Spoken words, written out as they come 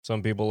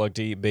Some people like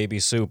to eat baby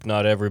soup.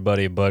 Not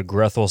everybody, but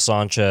Grethel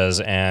Sanchez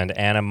and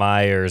Anna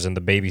Myers in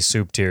the baby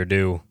soup tier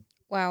do.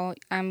 Wow,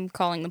 I'm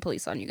calling the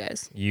police on you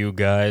guys. You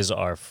guys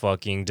are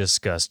fucking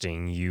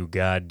disgusting. You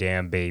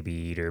goddamn baby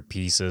eater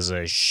pieces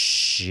of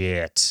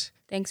shit.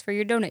 Thanks for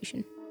your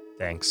donation.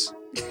 Thanks.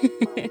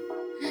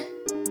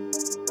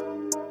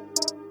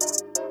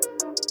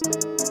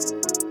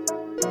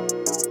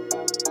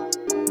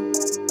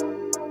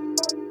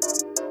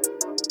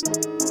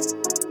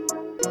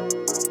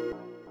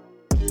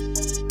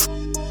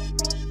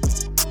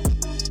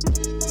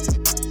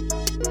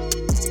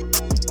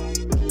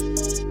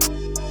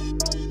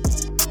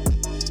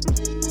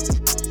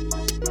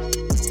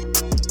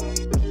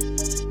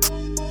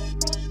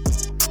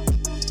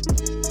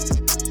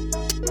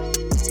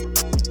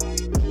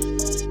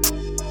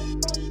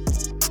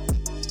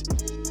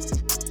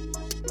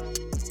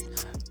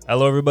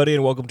 Hello, everybody,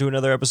 and welcome to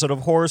another episode of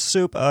Horse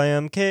Soup. I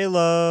am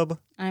Caleb.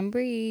 I'm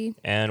Bree.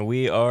 And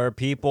we are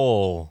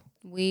people.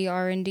 We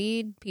are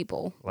indeed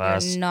people. We're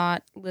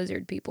not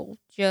lizard people,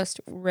 just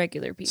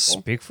regular people.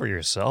 Speak for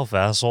yourself,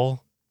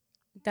 asshole.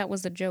 That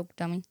was a joke,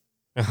 dummy.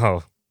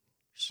 Oh,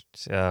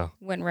 yeah.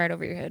 Went right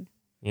over your head.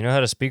 You know how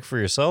to speak for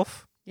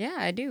yourself? Yeah,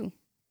 I do.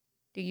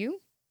 Do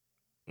you?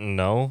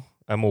 No,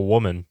 I'm a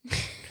woman.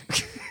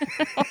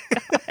 Oh,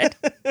 God.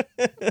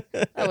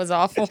 That was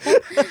awful.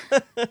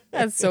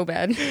 That's so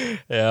bad.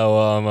 Yeah,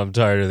 well, I'm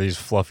tired of these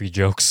fluffy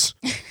jokes.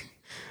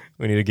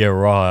 We need to get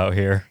raw out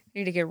here.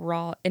 Need to get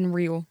raw and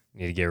real.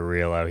 Need to get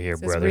real out here,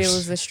 It's brothers. as real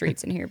as the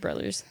streets in here,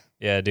 brothers.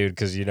 Yeah, dude,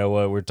 because you know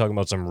what? We're talking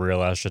about some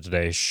real ass shit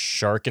today.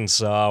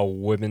 Sharkensaw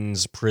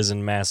Women's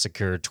Prison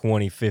Massacre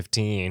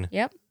 2015.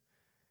 Yep.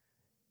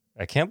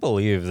 I can't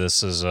believe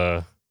this is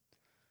a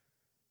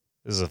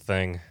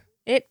thing.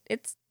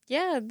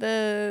 Yeah,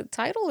 the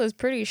title is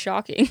pretty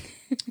shocking.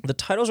 The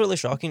title's really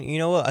shocking. You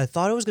know what? I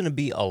thought it was going to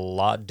be a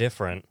lot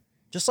different.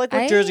 Just like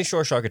with Jersey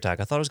Shore Shark Attack,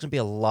 I thought it was going to be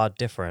a lot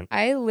different.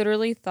 I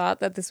literally thought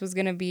that this was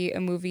going to be a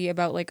movie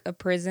about like a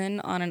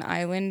prison on an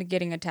island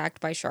getting attacked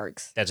by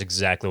sharks. That's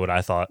exactly what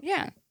I thought.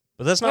 Yeah.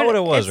 But that's not what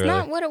it was, it's really.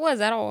 It's not what it was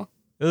at all.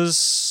 It was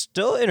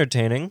still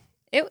entertaining.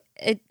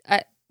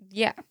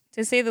 Yeah,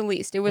 to say the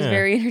least. It was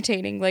very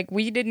entertaining. Like,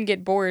 we didn't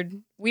get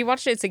bored. We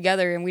watched it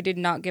together and we did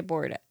not get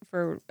bored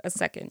for a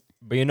second.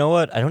 But you know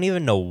what? I don't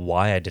even know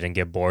why I didn't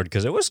get bored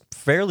because it was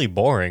fairly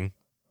boring.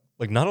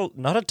 Like, not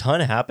a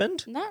ton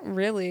happened. Not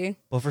really.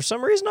 But for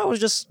some reason, I was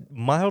just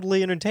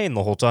mildly entertained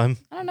the whole time.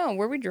 I don't know.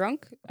 Were we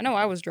drunk? I know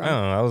I was drunk. I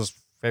don't know. I was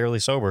fairly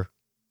sober.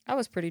 I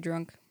was pretty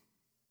drunk.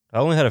 I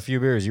only had a few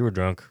beers. You were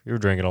drunk. You were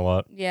drinking a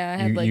lot. Yeah,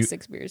 I had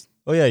 6 beers.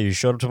 Oh, yeah. You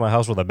showed up to my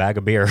house with a bag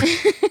of beer.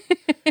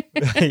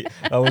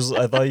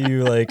 I thought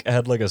you like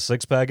had like a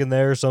 6-pack in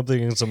there or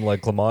something and some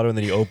like Clamato, and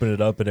then you opened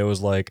it up and it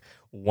was like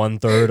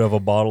 1/3 of a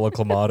bottle of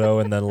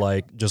Clamato and then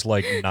like just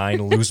like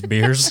 9 loose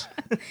beers.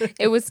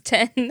 It was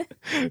 10.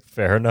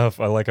 Fair enough.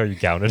 I like how you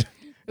counted.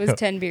 It was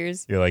 10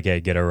 beers. You're like,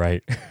 hey, get it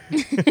right.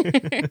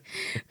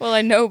 Well,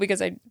 I know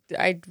because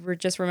I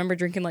just remember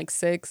drinking like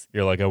 6.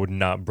 You're like, I would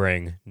not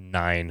bring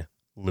 9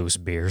 loose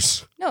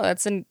beers. No,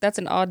 that's an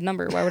odd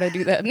number. Why would I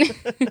do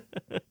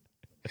that?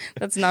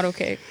 That's not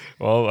okay.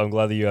 Well, I'm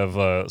glad that you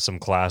have some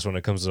class when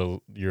it comes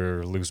to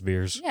your loose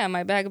beers. Yeah,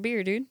 my bag of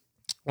beer, dude.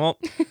 Well,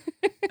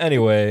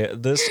 anyway,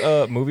 this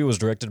movie was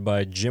directed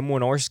by Jim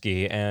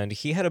Wynorski, and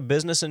he had a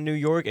business in New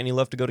York, and he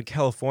left to go to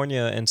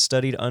California and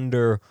studied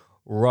under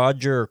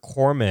Roger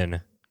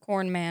Corman.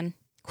 Corn Man.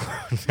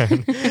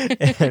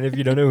 And if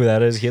you don't know who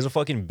that is, he is a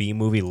fucking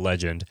B-movie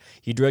legend.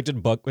 He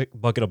directed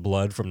Bucket of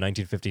Blood from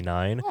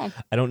 1959. Oh.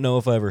 I don't know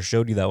if I ever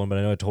showed you that one, but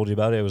I know I told you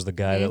about it. It was the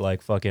guy that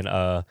like fucking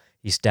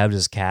he stabbed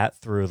his cat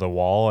through the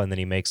wall, and then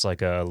he makes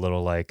like a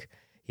little like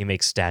he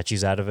makes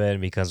statues out of it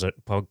and becomes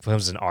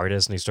an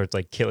artist, and he starts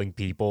like killing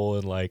people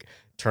and like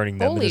turning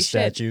them into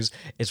statues.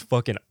 It's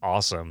fucking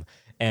awesome.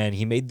 And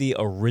he made the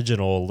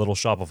original Little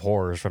Shop of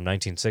Horrors from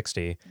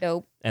 1960.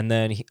 Dope. And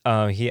then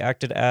he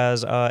acted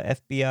as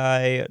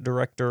FBI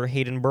Director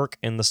Hayden Burke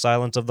in The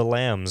Silence of the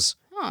Lambs.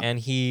 Huh.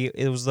 And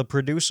it was the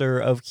producer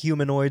of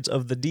Humanoids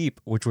of the Deep,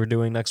 which we're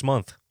doing next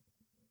month.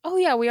 Oh,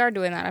 yeah, we are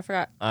doing that. I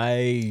forgot.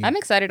 I'm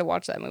excited to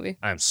watch that movie.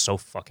 I'm so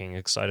fucking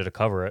excited to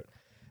cover it.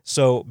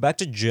 So, back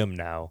to Jim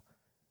now.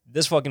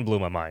 This fucking blew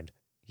my mind.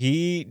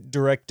 He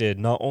directed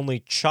not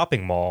only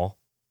Chopping Mall,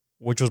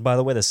 which was, by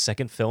the way, the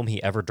second film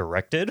he ever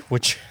directed,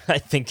 which I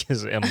think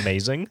is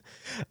amazing.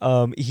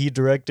 He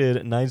directed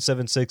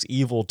 976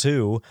 Evil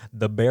 2,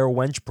 The Bear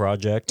Wench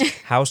Project,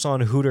 House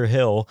on Hooter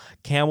Hill,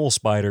 Camel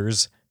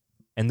Spiders,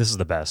 and this is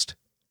the best.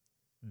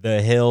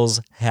 The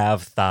Hills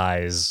Have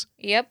Thighs.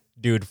 Yep.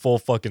 Dude, full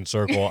fucking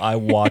circle. I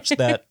watched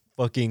that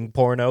fucking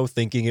porno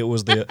thinking it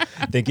was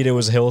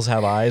Hills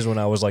Have Eyes when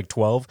I was like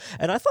 12,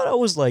 and I thought I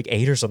was like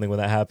 8 or something when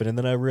that happened, and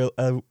then I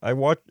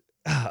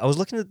was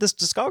looking at this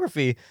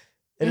discography.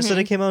 And it said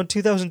it came out in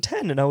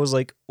 2010, and I was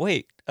like,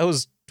 wait, I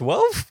was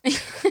 12?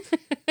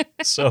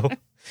 So.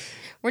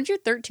 Weren't you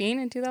 13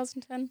 in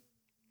 2010?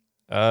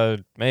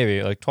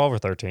 Maybe, like 12 or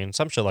 13,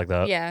 some shit like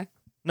that. Yeah.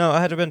 No,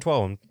 I had to have been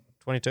 12. I'm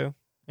 22.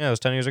 Yeah, it was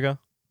 10 years ago.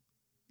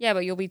 Yeah,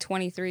 but you'll be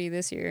 23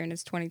 this year, and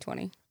it's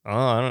 2020. Oh,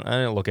 I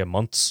didn't look at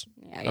months.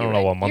 Yeah, I don't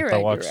know what month I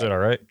watched it. All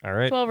right.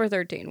 12 or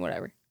 13,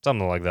 whatever.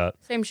 Something like that.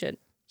 Same shit.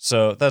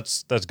 So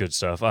that's good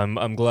stuff.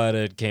 I'm glad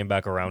it came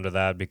back around to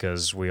that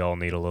because we all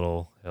need a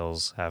little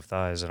hills have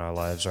thighs in our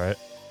lives, right?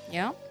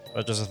 Yeah.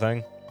 That's just a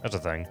thing. That's a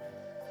thing.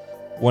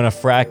 When a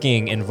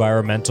fracking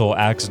environmental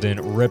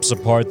accident rips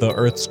apart the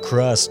Earth's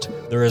crust,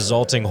 the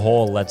resulting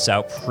hole lets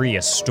out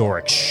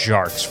prehistoric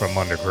sharks from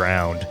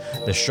underground.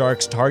 The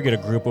sharks target a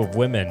group of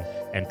women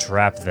and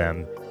trap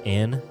them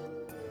in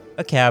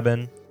a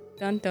cabin.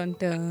 Dun dun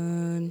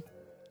dun.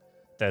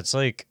 That's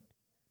like,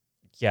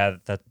 yeah,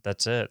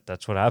 that's it.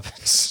 That's what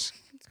happens.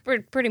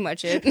 Pretty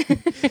much it.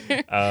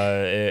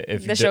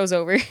 If The show's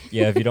over.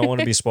 Yeah, if you don't want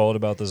to be spoiled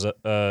about this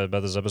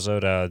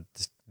episode,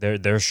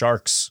 they're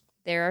sharks.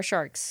 There are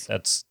sharks.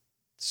 That's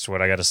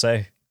what I got to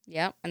say.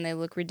 Yeah, and they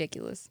look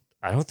ridiculous.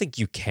 I don't think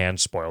you can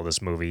spoil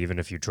this movie, even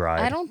if you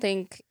tried. I don't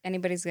think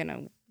anybody's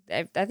gonna.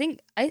 I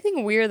think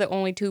we're the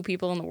only two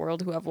people in the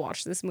world who have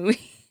watched this movie.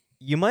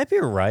 You might be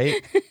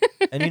right.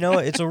 And you know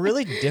what? It's a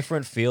really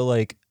different feel.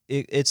 Like,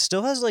 it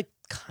still has, like,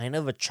 kind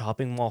of a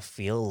chopping mall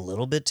feel a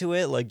little bit to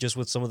it, like, just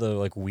with some of the,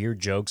 like, weird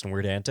jokes and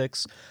weird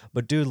antics.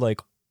 But, dude,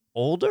 like,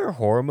 older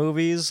horror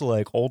movies,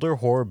 like, older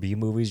horror B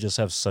movies just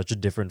have such a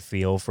different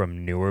feel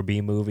from newer B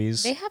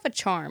movies. They have a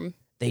charm.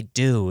 They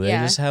do.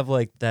 Yeah. They just have,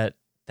 like, that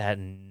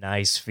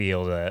nice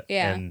feel to it.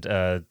 Yeah.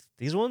 And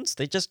these ones,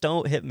 they just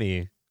don't hit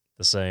me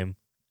the same.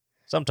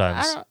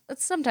 Sometimes.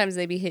 Sometimes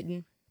they be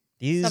hidden.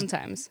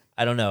 Sometimes.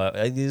 I don't know.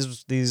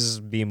 These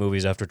B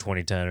movies after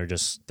 2010 are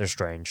just, they're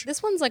strange.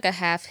 This one's like a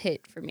half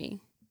hit for me.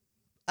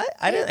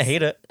 I didn't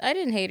hate it. I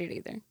didn't hate it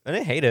either. I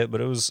didn't hate it,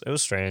 but it was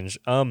strange.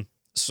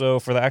 So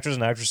for the actors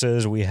and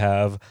actresses, we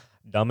have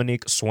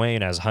Dominique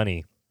Swain as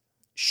Honey.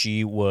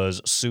 She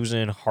was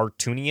Susan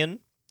Hartunian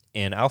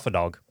in Alpha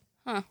Dog.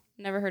 Huh.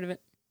 Never heard of it.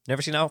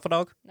 Never seen Alpha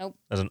Dog? Nope.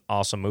 That's an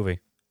awesome movie.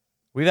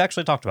 We've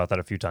actually talked about that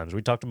a few times.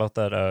 We talked about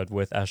that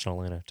with Ash and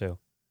Elena, too.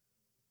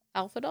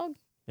 Alpha Dog?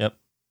 Yep.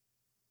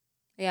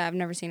 Yeah, I've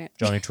never seen it.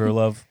 Johnny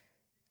Truelove.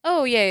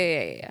 Oh,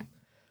 yeah.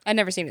 I've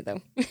never seen it,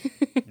 though.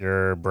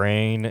 Your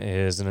brain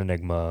is an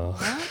enigma.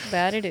 Not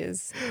bad it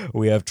is.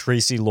 We have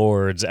Tracy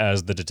Lords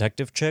as the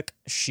detective chick.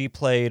 She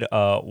played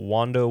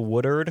Wanda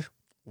Woodward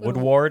in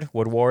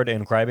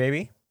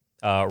Crybaby.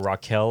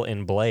 Raquel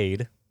in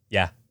Blade.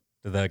 Yeah.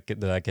 Did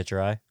that get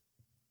your eye?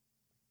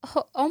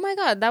 Oh my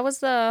god, that was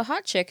the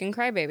hot chick in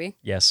Crybaby.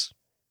 Yes.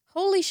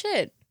 Holy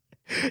shit.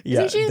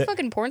 Yeah, Isn't she a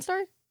fucking porn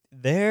star?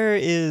 There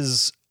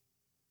is...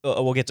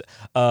 we'll get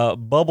to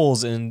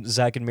Bubbles in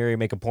Zack and Miri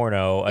Make a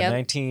Porno, a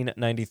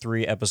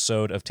 1993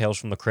 episode of Tales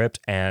from the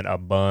Crypt, and a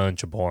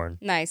bunch of porn.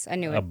 Nice, I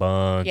knew it. A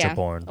bunch of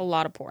porn. A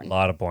lot of porn. A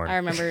lot of porn. I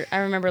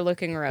remember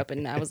looking her up,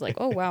 and I was like,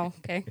 oh wow,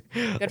 okay,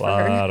 good for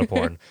A her. lot of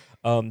porn.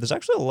 There's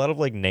actually a lot of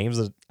like names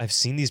that I've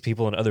seen these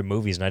people in other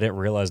movies, and I didn't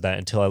realize that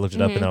until I looked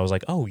it up, and I was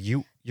like, oh,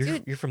 you're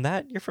from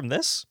that? You're from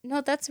this?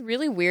 No, that's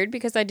really weird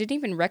because I didn't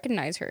even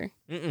recognize her.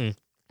 Mm-mm.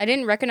 I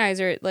didn't recognize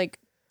her. Like,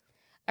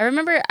 I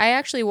remember I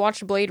actually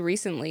watched Blade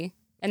recently,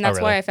 and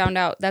that's why I found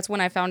out. That's when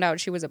I found out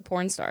she was a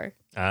porn star.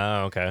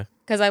 Oh, okay.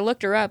 Because I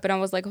looked her up, and I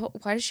was like, oh,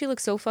 why does she look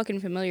so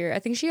fucking familiar? I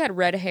think she had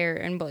red hair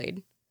in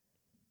Blade.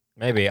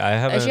 Maybe I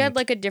haven't. She had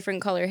like a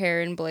different color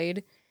hair in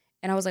Blade,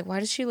 and I was like, why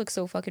does she look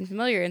so fucking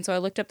familiar? And so I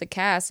looked up the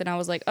cast, and I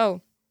was like,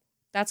 oh,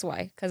 that's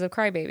why, because of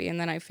Crybaby. And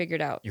then I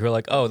figured out. You were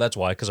like, oh, that's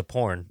why, because of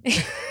porn.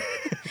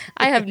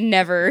 I have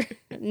never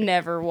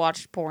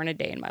watched porn a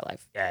day in my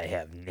life. I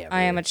have never.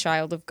 I am a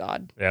child of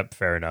God. Yep,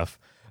 fair enough.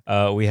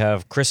 We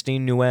have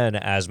Christine Nguyen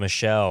as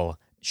Michelle.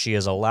 She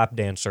is a lap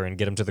dancer in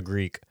Get Him to the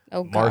Greek.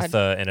 Oh, God.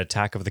 Martha in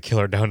Attack of the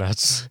Killer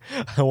Donuts.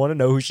 I want to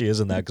know who she is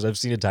in that because I've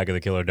seen Attack of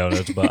the Killer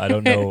Donuts, but I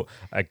don't know.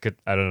 I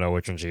don't know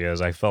which one she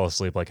is. I fell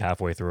asleep like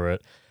halfway through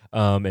it.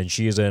 And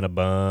she is in a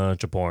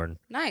bunch of porn.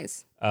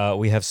 Nice.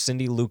 We have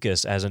Cindy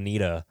Lucas as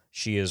Anita.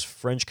 She is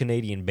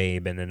French-Canadian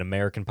babe in an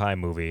American Pie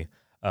movie.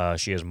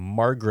 She is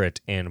Margaret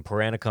in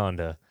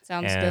Piranaconda.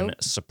 Sounds and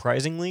dope.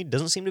 surprisingly,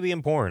 doesn't seem to be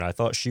in porn. I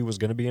thought she was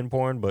going to be in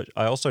porn, but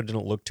I also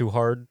didn't look too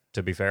hard,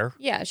 to be fair.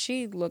 Yeah,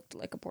 she looked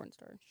like a porn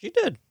star. She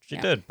did. She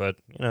did, but,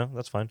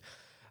 that's fine.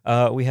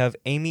 We have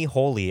Amy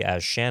Holy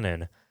as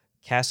Shannon.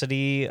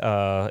 Cassidy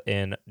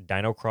in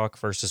Dino Croc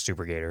versus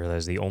Super Gator. That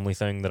is the only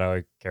thing that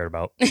I cared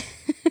about.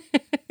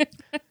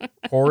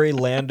 Corey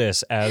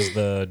Landis as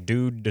the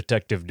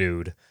detective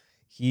dude.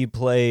 He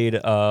played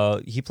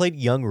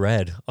Young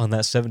Red on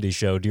that 70s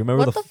show. Do you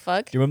remember what the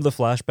fuck? Do you remember the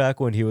flashback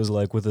when he was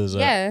like with his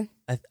Yeah.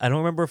 I don't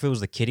remember if it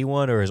was the kitty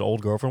one or his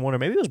old girlfriend one, or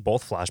maybe it was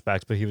both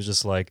flashbacks, but he was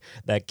just like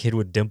that kid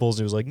with dimples.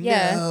 He was like,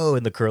 no,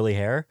 and the curly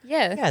hair.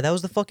 Yeah. Yeah, that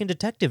was the fucking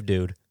detective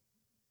dude.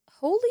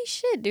 Holy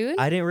shit, dude.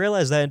 I didn't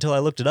realize that until I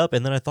looked it up,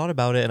 and then I thought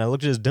about it, and I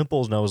looked at his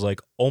dimples, and I was like,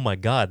 oh my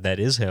God, that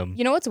is him.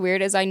 You know what's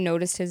weird is I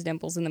noticed his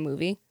dimples in the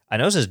movie. I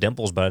noticed his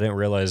dimples, but I didn't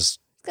realize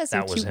He's got some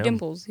that was cute him.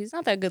 dimples. He's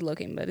not that good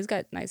looking, but he's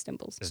got nice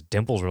dimples. His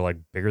dimples were like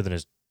bigger than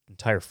his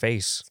entire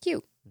face. It's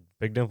cute.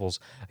 Big dimples.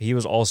 He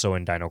was also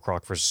in Dino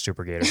Croc versus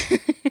Super Gator.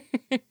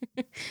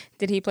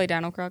 Did he play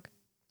Dino Croc?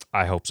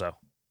 I hope so.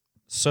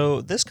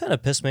 So this kind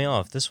of pissed me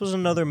off. This was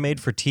another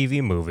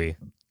made-for-TV movie.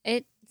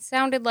 It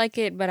Sounded like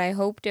it, but I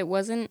hoped it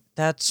wasn't,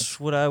 That's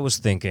what I was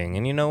thinking.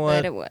 And you know but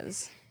what? it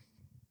was.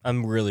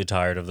 I'm really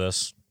tired of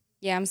this.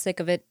 Yeah, I'm sick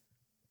of it.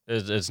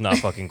 It's not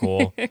fucking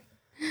cool.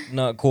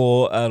 Not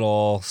cool at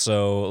all.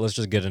 So let's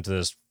just get into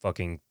this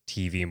fucking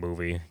TV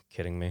movie.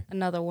 Kidding me?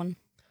 Another one.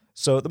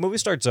 So the movie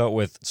starts out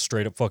with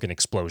straight up fucking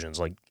explosions.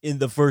 Like in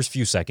the first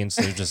few seconds,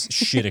 there's just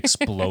shit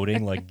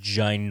exploding, like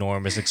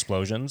ginormous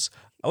explosions.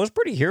 I was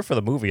pretty here for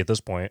the movie at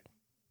this point.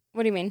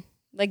 What do you mean?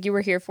 Like you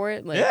were here for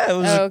it? Like, Yeah, it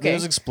was. Oh, okay. It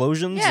was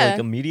explosions Yeah. like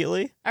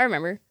immediately. I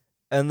remember.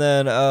 And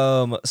then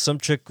some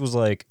chick was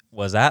like,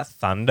 "Was that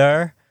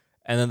thunder?"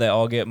 And then they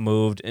all get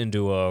moved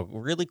into a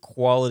really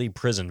quality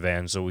prison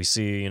van. So we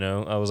see,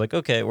 I was like,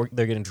 okay,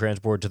 they're getting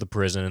transported to the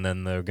prison, and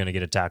then they're gonna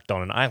get attacked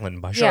on an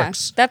island by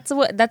sharks. Yeah,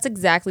 that's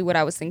exactly what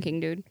I was thinking,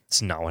 dude.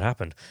 It's not what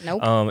happened.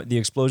 Nope. The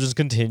explosions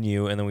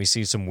continue, and then we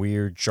see some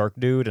weird shark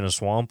dude in a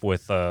swamp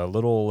with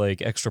little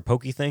like extra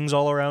pokey things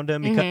all around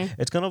him.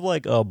 It's kind of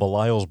like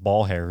Belial's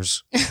ball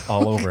hairs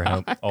all over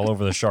him, all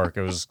over the shark.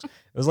 It was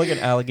like an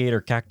alligator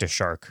cactus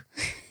shark,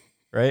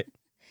 right?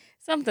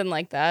 Something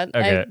like that.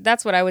 Okay.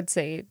 That's what I would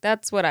say.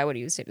 That's what I would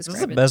use to This is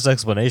describe the it. best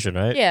explanation,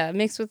 right? Yeah,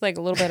 mixed with like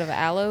a little bit of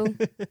aloe.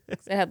 'Cause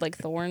it had like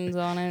thorns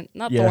on it.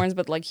 Not Yeah. thorns,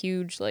 but like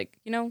huge, like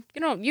you know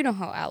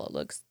how aloe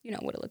looks. You know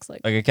what it looks like.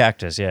 Like a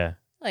cactus, yeah.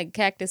 Like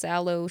cactus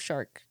aloe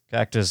shark.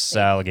 Cactus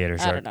Yeah. alligator I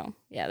shark. don't know.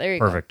 Yeah, there you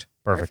Perfect.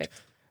 go. Perfect.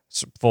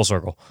 Full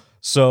circle.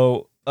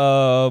 So,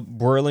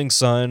 Boiling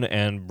Sun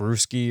and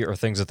Brewski are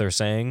things that they're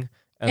saying.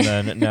 And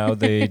then now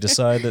they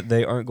decide that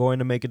they aren't going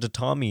to make it to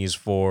Tommy's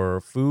for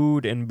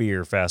food and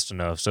beer fast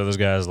enough. So this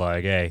guy's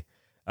like, hey,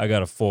 I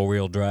got a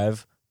 4-wheel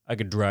drive. I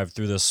could drive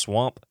through this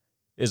swamp.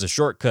 It's a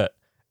shortcut.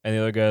 And the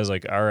other guy's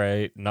like, all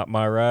right, not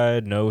my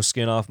ride. No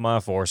skin off my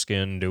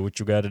foreskin. Do what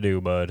you got to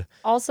do, bud.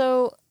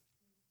 Also,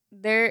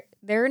 they're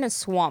in a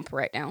swamp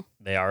right now.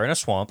 They are in a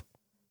swamp.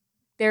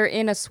 They're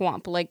in a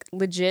swamp, like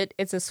legit.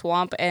 It's a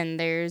swamp, and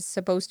there's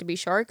supposed to be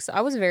sharks.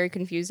 I was very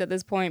confused at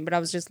this point, but I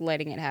was just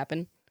letting it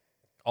happen.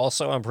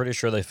 Also, I'm pretty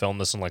sure they filmed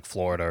this in like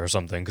Florida or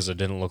something because it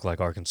didn't look like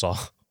Arkansas.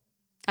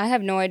 I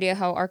have no idea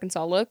how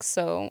Arkansas looks,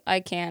 so I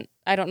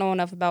don't know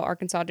enough about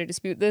Arkansas to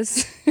dispute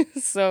this.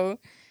 So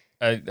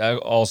I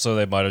also,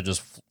 they might have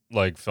just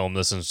like filmed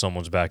this in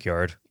someone's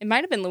backyard it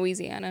might have been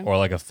Louisiana. or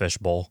like a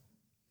fishbowl.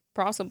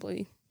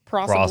 Possibly.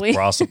 Possibly.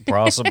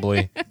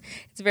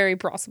 It's very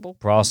possible.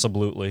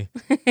 Possibly.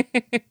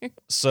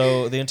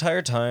 So the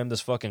entire time,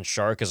 this fucking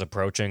shark is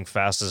approaching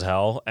fast as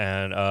hell,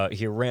 and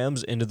he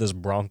rams into this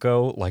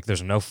Bronco like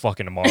there's no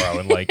fucking tomorrow.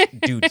 And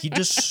like, dude, he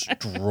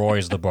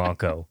destroys the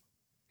Bronco.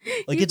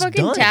 Like He it's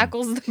fucking done.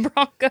 tackles the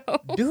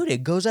Bronco. Dude,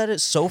 it goes at it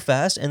so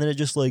fast, and then it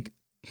just like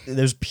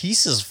there's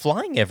pieces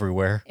flying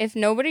everywhere. If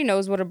nobody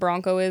knows what a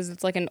Bronco is,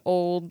 it's like an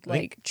old I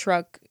think- like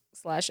truck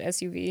 /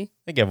 SUV. I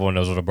think everyone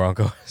knows what a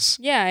Bronco is.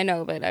 Yeah, I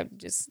know, but I'm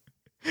just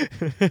I don't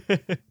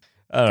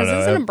because know.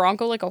 isn't a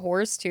Bronco like a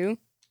horse too?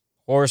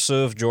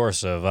 Horsoof,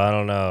 Jorsoof, I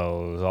don't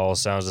know. It all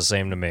sounds the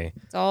same to me.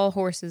 It's all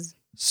horses.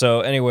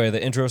 So anyway,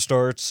 the intro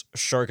starts.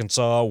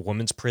 Arkansas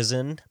women's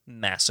prison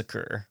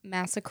massacre.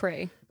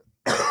 Massacre.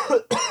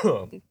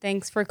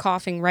 Thanks for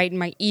coughing right in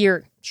my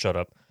ear. Shut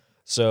up.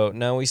 So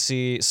now we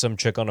see some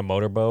chick on a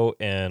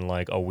motorboat in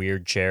like a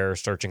weird chair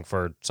searching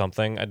for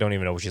something. I don't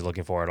even know what she's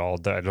looking for at all.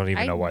 I don't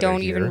even know why I don't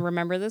they're even here.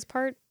 remember this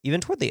part. Even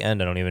toward the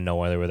end, I don't even know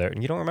why they were there.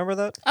 And you don't remember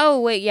that?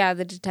 Oh wait, yeah,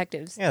 the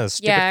detectives. Yeah, the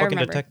stupid Yeah, I fucking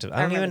remember. detective. I I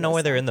don't even remember know why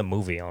this they're now. in the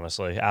movie,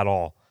 honestly, at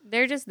all.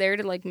 They're just there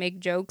to like make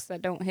jokes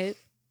that don't hit.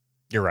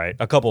 You're right.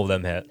 A couple of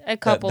them hit. A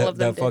couple of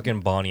them That did. fucking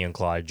Bonnie and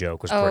Clyde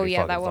joke was Oh pretty yeah,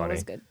 fucking that one funny.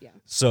 was good. Yeah.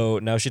 So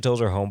now she tells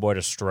her homeboy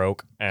to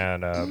stroke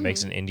and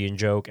makes an Indian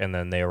joke, and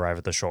then they arrive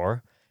at the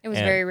shore. It was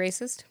And- very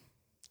racist.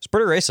 It's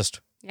pretty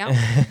racist. Yeah.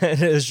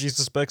 She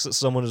suspects that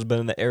someone has been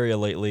in the area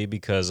lately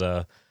because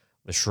the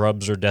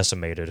shrubs are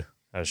decimated,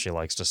 as she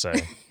likes to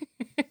say.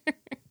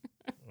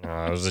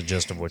 That was the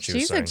gist of what she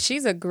was saying.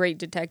 She's a great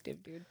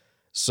detective, dude.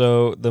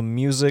 So the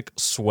music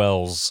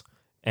swells,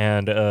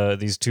 and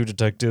these two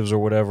detectives or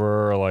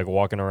whatever are like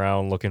walking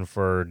around looking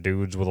for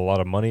dudes with a lot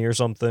of money or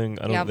something.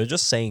 I don't. Yep. They're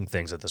just saying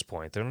things at this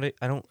point.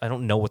 I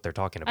don't know what they're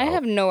talking about. I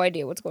have no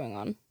idea what's going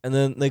on. And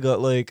then they got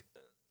like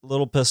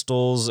little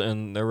pistols,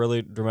 and they're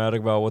really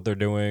dramatic about what they're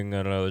doing.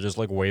 I don't know. They're just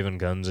like waving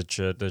guns at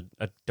shit.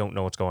 I don't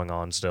know what's going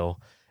on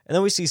still. And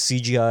then we see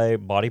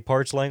CGI body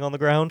parts laying on the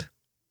ground.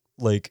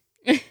 Like,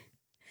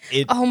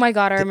 Oh my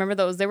god, I remember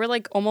those. They were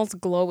like almost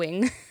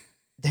glowing.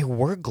 they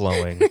were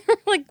glowing.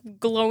 Like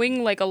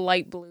glowing like a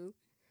light blue.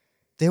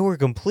 They were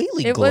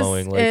completely It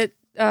glowing. was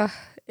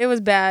it was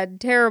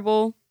bad,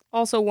 terrible,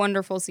 also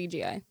wonderful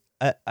CGI.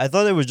 I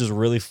thought it was just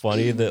really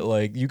funny that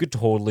like you could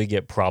totally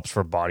get props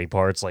for body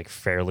parts like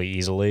fairly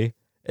easily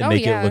and Oh,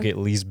 make yeah. it look at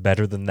least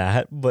better than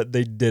that, but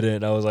they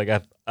didn't. I was like,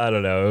 I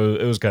don't know.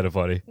 It was kind of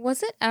funny.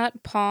 Was it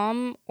at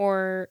Palm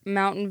or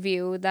Mountain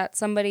View that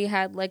somebody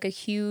had like a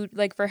huge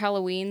like for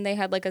Halloween they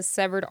had like a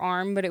severed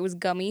arm but it was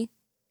gummy?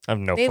 I have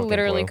no They fucking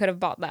literally clue. could have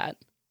bought that.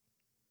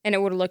 And it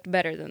would have looked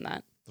better than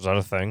that. Was that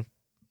a thing?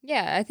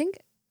 Yeah, I think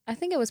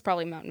it was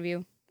probably Mountain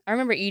View. I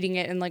remember eating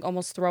it and like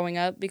almost throwing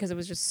up because it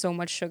was just so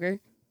much sugar.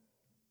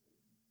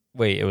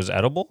 Wait, it was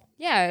edible?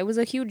 Yeah, it was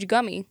a huge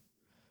gummy.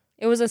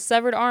 It was a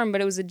severed arm, but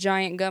it was a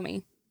giant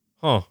gummy.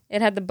 Huh.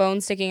 It had the bone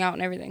sticking out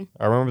and everything.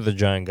 I remember the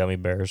giant gummy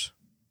bears.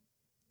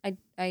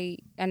 I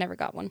never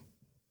got one.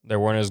 They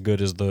weren't as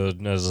good as the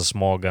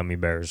small gummy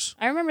bears.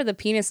 I remember the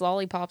penis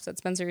lollipops at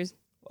Spencer's.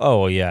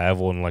 Oh, yeah,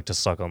 everyone liked to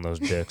suck on those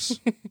dicks.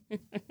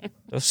 That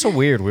was so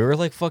weird. We were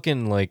like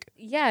fucking like...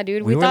 Yeah,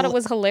 dude, We we were thought li- it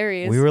was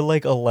hilarious. We were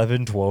like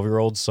 11,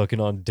 12-year-olds sucking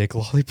on dick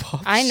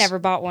lollipops. I never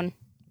bought one.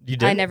 You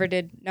did? I never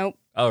did. Nope.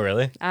 Oh,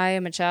 really? I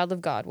am a child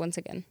of God once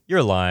again.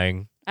 You're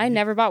lying. I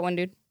never bought one,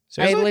 dude.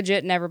 Seriously? I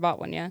legit never bought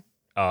one, yeah.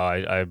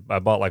 I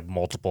bought like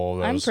multiple of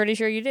those. I'm pretty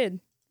sure you did.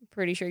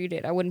 Pretty sure you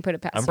did. I wouldn't put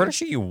it past I'm you. pretty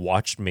sure you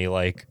watched me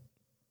like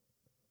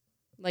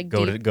Like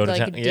go deep, to like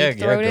town. deep Yeah,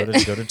 throat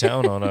it. go to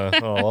town on a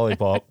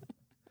lollipop.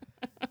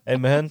 Hey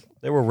man,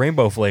 they were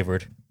rainbow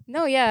flavored.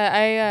 No,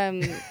 yeah,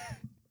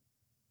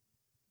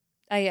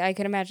 I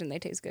can imagine they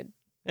taste good.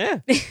 Yeah,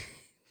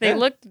 They Yeah.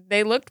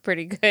 looked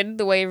pretty good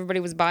the way everybody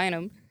was buying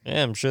them.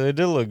 yeah, I'm sure they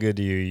did look good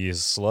to you, you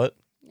slut.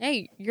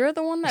 Hey, you're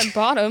the one that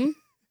bought them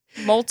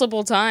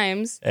multiple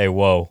times. Hey,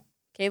 whoa,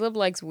 Caleb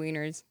likes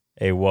wieners.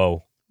 hey,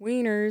 whoa. It was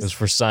Wieners.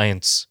 for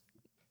science.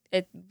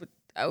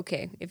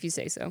 Okay, if you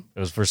say so. It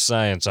was for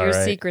science. All Your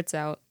right, secret's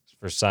out. it's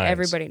for science.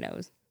 Everybody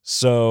knows.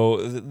 So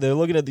they're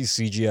looking at these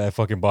CGI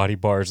fucking body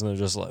parts, and they're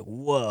just like,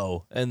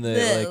 "Whoa!" And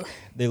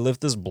they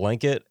lift this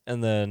blanket,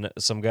 and then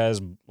some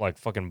guy's like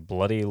fucking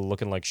bloody,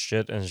 looking like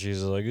shit, and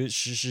she's like,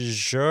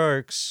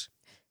 "Sharks."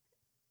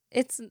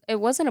 It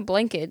wasn't a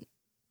blanket.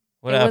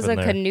 What it happened was a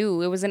there?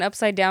 canoe. It was an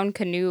upside down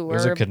canoe, It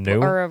was a canoe?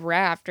 or a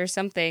raft or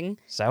something.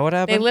 Is that what They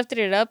happened? lifted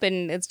it up,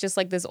 and it's just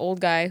like this old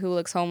guy who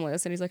looks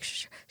homeless, and he's like,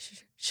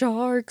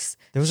 sharks.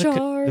 There was a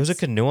Sharks.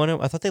 canoe on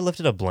him. I thought they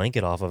lifted a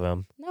blanket off of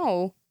him.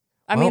 No.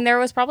 I Well- mean, there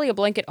was probably a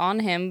blanket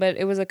on him, but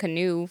it was a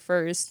canoe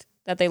first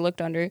that they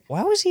looked under.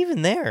 Why was he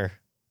even there?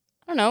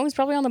 I don't know. He's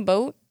probably on the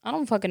boat. I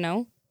don't fucking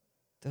know.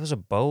 There was a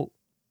boat.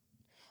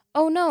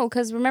 Oh, no,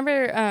 because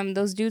remember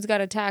those dudes got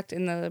attacked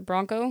in the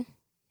Bronco?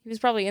 He was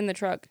probably in the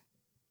truck.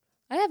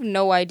 I have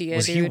no idea,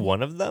 Was dude. he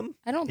one of them?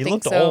 I don't He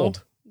think looked so.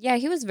 old. Yeah,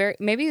 he was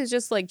maybe he was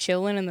just like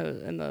chilling in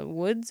the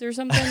woods or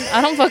something. I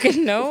don't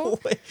fucking know.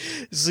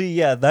 See,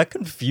 yeah, that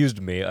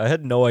confused me. I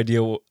had no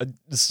idea.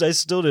 I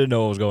still didn't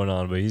know what was going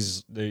on, but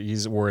he's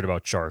worried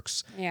about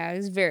sharks. Yeah, I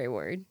was very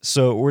worried.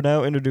 So we're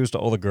now introduced to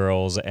all the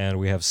girls, and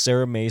we have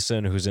Sarah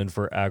Mason, who's in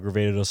for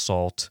aggravated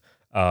assault,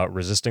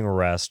 resisting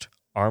arrest,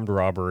 armed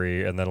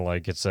robbery, and then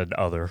like it said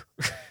other.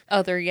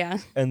 Other, yeah.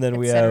 And then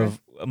we cetera.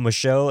 have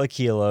Michelle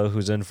Aquila,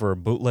 who's in for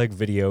bootleg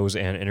videos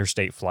and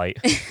interstate flight.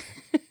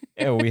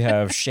 And we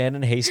have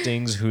Shannon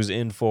Hastings, who's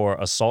in for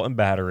assault and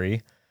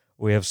battery.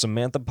 We have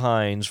Samantha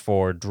Pines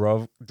for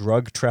drug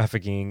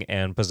trafficking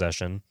and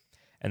possession.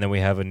 And then we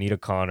have Anita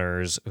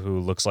Connors, who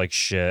looks like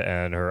shit,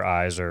 and her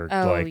eyes are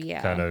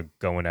Yeah. kind of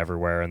going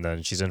everywhere. And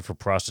then she's in for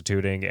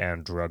prostituting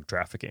and drug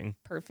trafficking.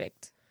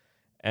 Perfect.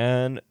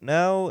 And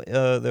now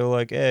they're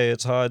like, "Hey,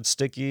 it's hot,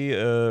 sticky.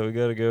 We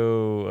gotta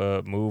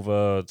go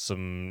move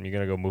some. You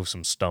gotta go move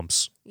some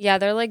stumps." Yeah,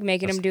 they're like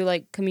making him do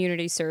like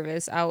community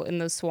service out in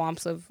the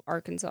swamps of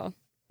Arkansas.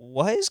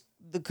 Why is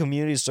the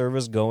community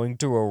service going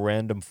to a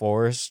random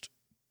forest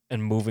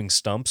and moving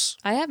stumps?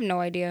 I have no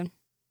idea.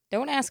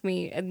 Don't ask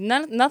me.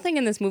 Nothing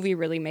in this movie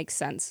really makes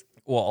sense.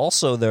 Well,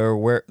 also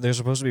they're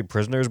supposed to be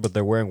prisoners, but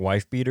they're wearing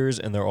wife beaters,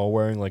 and they're all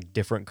wearing like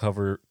different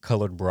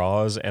colored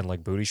bras and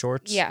like booty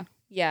shorts.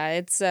 Yeah,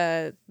 it's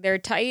they're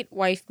tight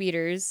wife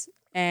beaters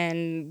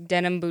and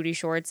denim booty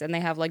shorts, and they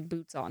have like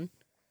boots on.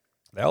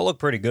 They all look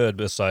pretty good,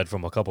 aside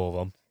from a couple of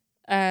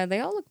them. They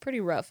all look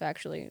pretty rough,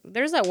 actually.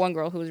 There's that one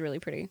girl who was really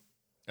pretty.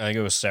 I think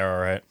it was Sarah,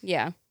 right?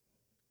 Yeah.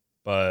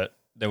 But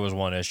there was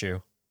one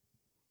issue.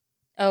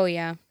 Oh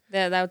yeah,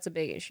 that's a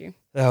big issue.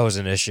 That was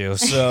an issue.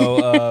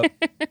 So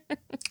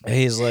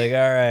he's like,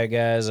 "All right,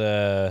 guys,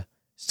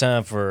 it's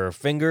time for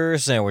finger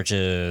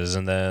sandwiches."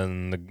 And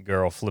then the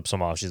girl flips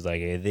him off. She's like,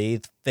 "Hey,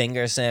 these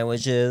finger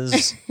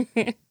sandwiches."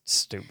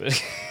 Stupid.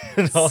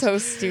 And also, So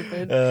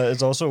stupid.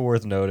 it's also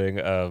worth noting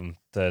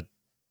that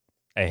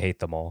I hate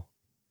them all.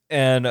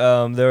 And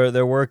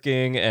they're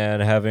working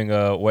and having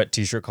a wet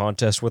t-shirt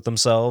contest with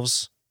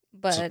themselves.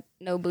 But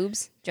no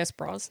boobs, just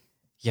bras.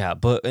 Yeah,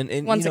 but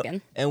and Once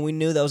again. and we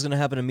knew that was gonna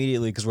happen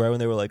immediately because right when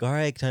they were like, "All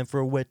right, time for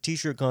a wet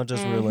t-shirt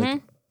contest," we were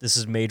like, "This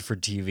is made for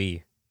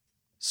TV."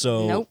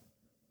 So Nope.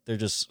 they're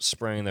just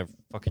spraying their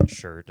fucking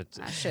shirt.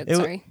 Shit, It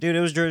wa- sorry. dude,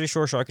 it was Jersey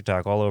Shore Shark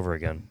Attack all over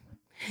again.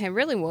 It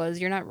really was.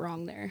 You're not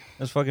wrong there. It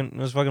was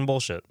fucking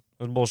bullshit.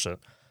 It was bullshit.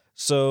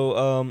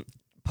 So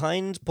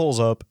Pines pulls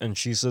up and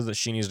she says that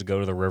she needs to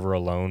go to the river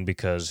alone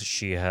because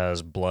she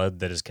has blood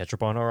that is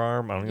ketchup on her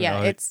arm. I don't even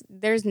know. Yeah,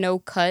 there's no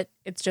cut.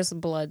 It's just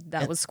blood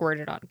that was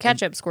squirted on.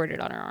 Ketchup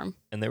squirted on her arm.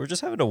 And they were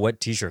just having a wet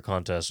t-shirt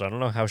contest. So I don't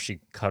know how she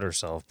cut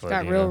herself. But,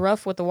 Got you real know.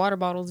 rough with the water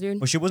bottles, dude.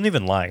 Well, she wasn't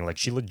even lying. Like,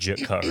 she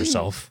legit cut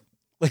herself.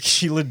 Like,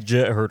 she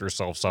legit hurt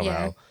herself somehow.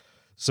 Yeah.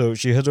 So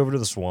she heads over to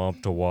the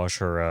swamp to wash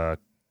her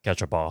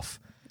ketchup off.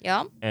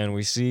 Yeah. And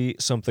we see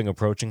something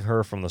approaching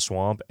her from the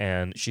swamp.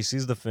 And she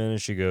sees the fin and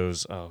she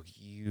goes, "Oh,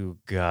 you You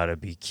gotta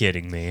be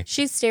kidding me.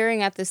 She's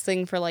staring at this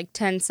thing for like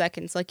 10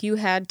 seconds. Like you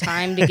had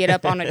time to get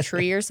up on a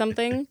tree or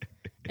something.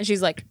 And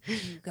she's like,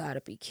 you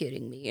gotta be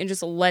kidding me. And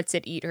just lets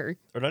it eat her.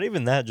 Or not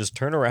even that, just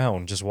turn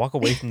around. Just walk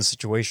away from the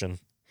situation.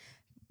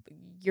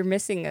 You're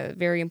missing a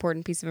very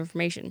important piece of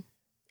information.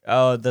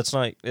 Oh, that's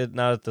not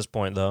at this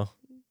point, though.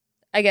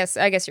 I guess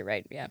you're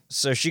right, yeah.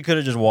 So she could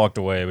have just walked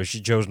away, but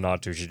she chose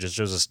not to. She just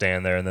chose to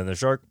stand there, and then the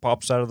shark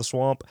pops out of the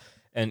swamp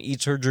and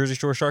eats her Jersey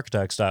Shore shark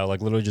attack style.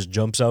 Like, literally just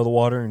jumps out of the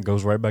water and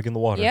goes right back in the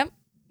water. Yep.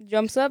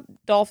 Jumps up,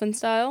 dolphin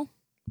style.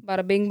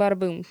 Bada bing, bada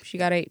boom. She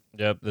got ate.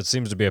 Yep, that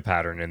seems to be a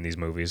pattern in these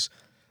movies.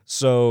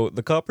 So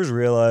the coppers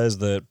realize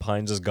that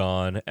Pines is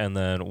gone, and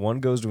then one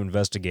goes to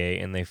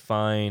investigate, and they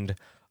find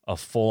a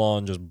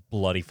full-on just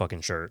bloody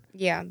fucking shirt.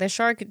 Yeah, the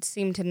shark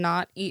seemed to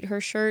not eat her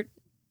shirt.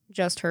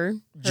 Just her.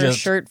 Her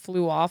shirt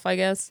flew off, I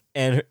guess.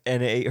 And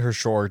it ate her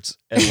shorts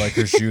and like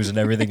her shoes and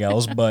everything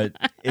else, but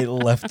it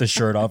left the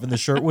shirt off, and the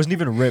shirt wasn't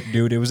even ripped,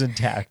 dude. It was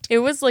intact. It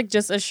was like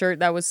just a shirt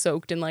that was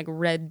soaked in like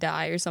red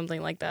dye or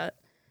something like that.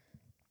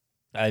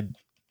 I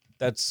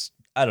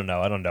don't know.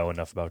 I don't know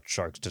enough about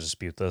sharks to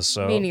dispute this,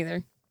 so Me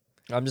neither.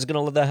 I'm just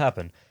gonna let that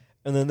happen.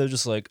 And then they're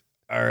just like,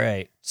 all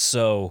right,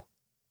 so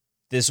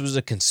this was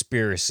a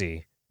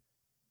conspiracy,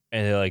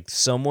 and they're like,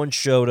 someone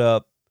showed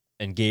up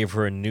and gave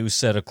her a new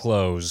set of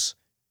clothes,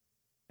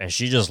 and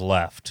she just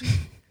left.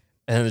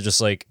 And they're just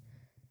like,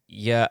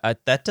 yeah,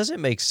 that doesn't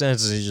make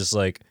sense. And he's just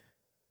like,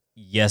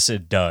 yes,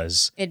 it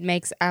does. It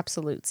makes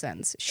absolute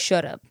sense.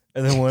 Shut up.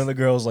 And then one of the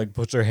girls like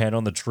puts her hand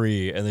on the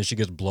tree, and then she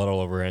gets blood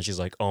all over her, and she's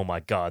like, oh my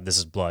God, this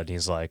is blood. And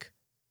he's like,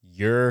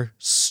 you're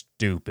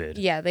stupid.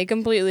 Yeah, they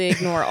completely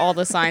ignore all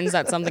the signs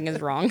that something is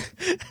wrong.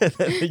 And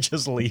then they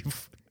just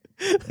leave.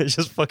 They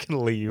just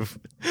fucking leave.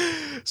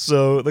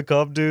 So the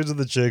cop dudes and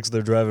the chicks,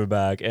 they're driving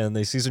back, and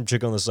they see some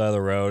chick on the side of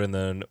the road, and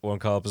then one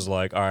cop is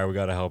like, all right, we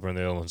gotta help her, and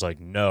the other one's like,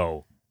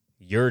 no,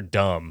 you're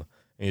dumb.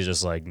 And he's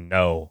just like,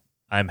 no,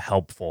 I'm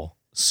helpful.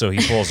 So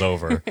he pulls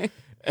over.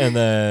 And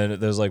then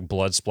there's like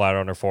blood splatter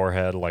on her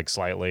forehead, like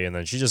slightly, and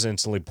then she just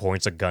instantly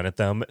points a gun at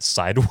them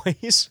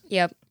sideways.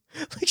 Yep.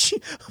 Like she's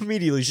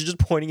just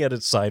pointing at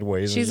it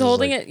sideways. She's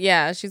holding it.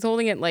 Yeah, she's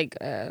holding it like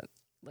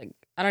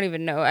I don't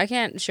even know. I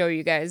can't show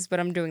you guys, but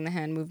I'm doing the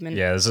hand movement.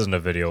 Yeah, this isn't a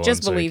video.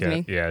 Just believe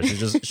me. Yeah, she's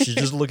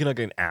just looking like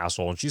an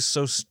asshole, and she's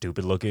so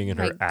stupid looking, and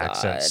her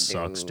accent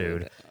sucks,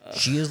 dude.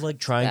 She is like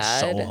trying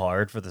so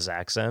hard for this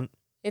accent.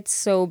 It's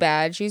so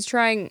bad. She's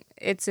trying.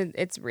 It's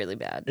really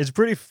bad. It's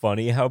pretty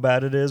funny how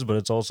bad it is, but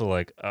it's also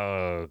like,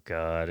 oh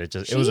God, it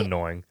was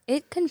annoying.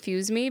 It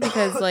confused me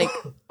because like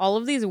all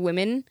of these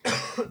women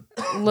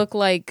look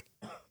like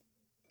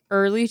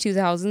early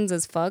 2000s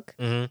as fuck,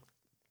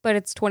 but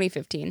it's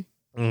 2015.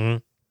 Mm-hmm.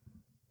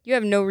 You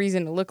have no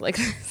reason to look like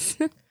this.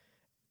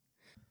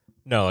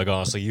 No, like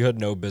honestly, you had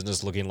no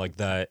business looking like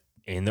that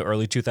in the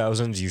early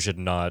 2000s. You should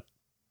not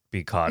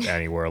be caught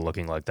anywhere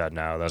looking like that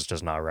now. That's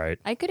just not right.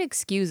 I could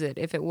excuse it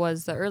if it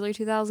was the early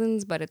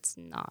 2000s, but it's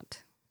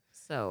not.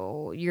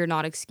 So you're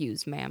not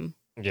excused, ma'am.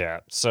 Yeah.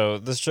 So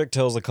this chick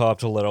tells the cop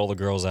to let all the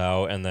girls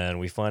out, and then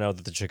we find out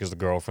that the chick is the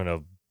girlfriend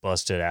of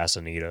busted ass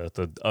Anita,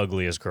 the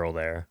ugliest girl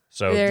there.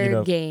 So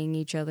they're gaying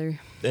each other,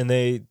 and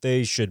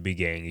they should be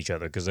gaying each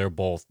other because they're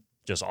both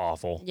just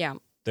awful. Yeah.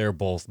 They're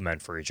both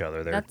meant for each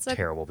other. They're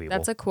terrible people.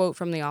 That's a quote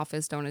from The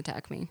Office. Don't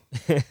attack me.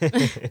 Yeah,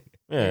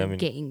 I mean,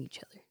 gaying each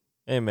other.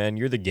 Hey man,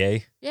 you're the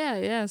gay.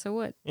 Yeah. So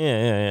what?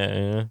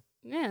 Yeah.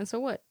 Yeah. So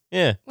what?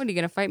 Yeah. What, are you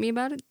gonna fight me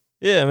about it?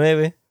 Yeah,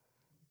 maybe.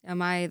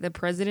 Am I the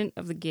president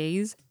of the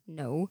gays?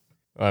 No.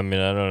 I mean,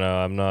 I don't know.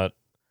 I'm not.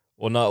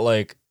 Well, not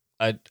like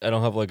I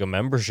don't have like a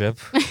membership.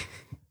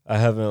 I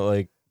haven't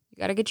like. You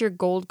gotta get your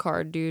gold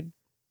card, dude.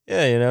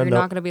 Yeah, You're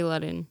not gonna be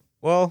let in.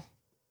 Well,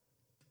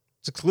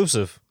 it's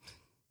exclusive.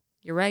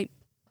 You're right.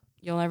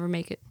 You'll never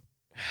make it.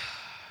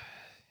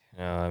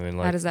 I mean,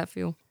 like, how does that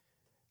feel?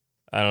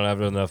 I don't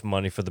have enough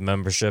money for the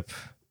membership.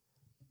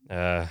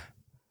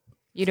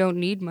 You don't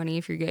need money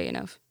if you're gay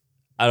enough.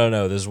 I don't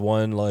know. There's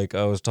one, like,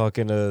 I was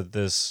talking to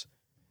this.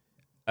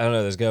 I don't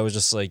know. This guy was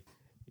just like,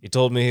 he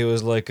told me he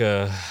was like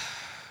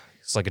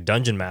it's like a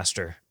dungeon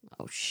master.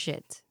 Oh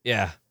shit.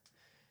 Yeah.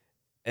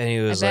 And he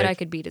was I bet I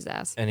could beat his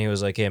ass. And he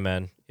was like, hey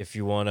man, if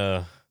you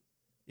wanna,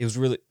 he was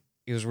really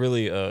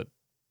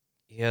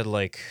he had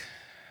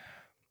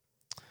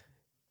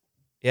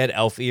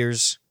elf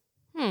ears.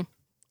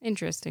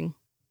 Interesting.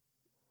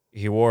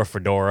 He wore a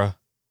fedora.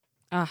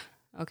 Ah,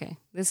 okay.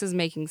 This is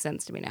making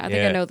sense to me now. I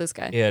think I know this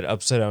guy. He had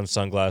upside down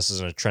sunglasses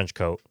and a trench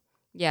coat.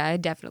 Yeah, I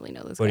definitely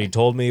know this guy. But he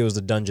told me he was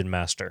the dungeon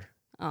master.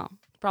 Oh,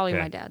 probably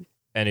my dad.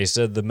 And he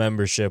said the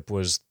membership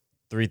was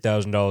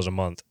 $3,000 a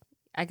month.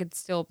 I could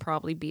still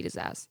probably beat his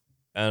ass.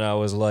 And I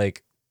was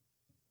like,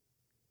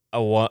 I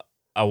want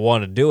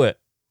to do it,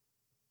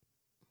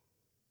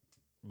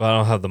 but I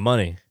don't have the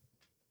money.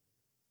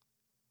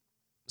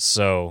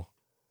 So,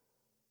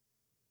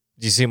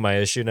 do you see my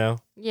issue now?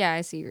 Yeah,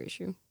 I see your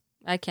issue.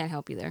 I can't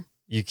help you there.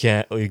 You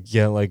can't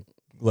like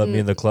let me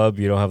in the club.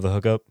 You don't have the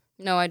hookup.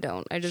 No, I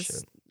don't. I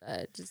just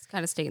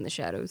kind of stay in the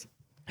shadows.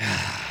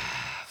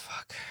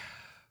 Fuck.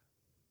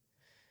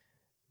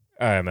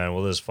 All right, man.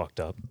 Well, this is fucked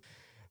up.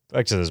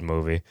 back to this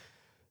movie.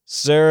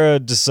 Sarah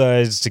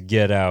decides to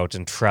get out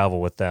and travel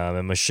with them,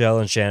 and Michelle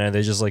and Shannon,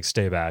 they just like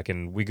stay back,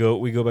 and we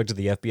go back to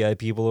the FBI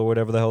people or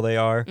whatever the hell they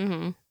are,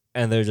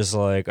 and they're just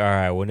like, all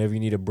right, whenever you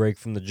need a break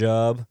from the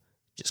job,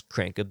 just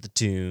crank up the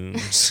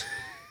tunes.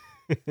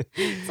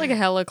 It's like a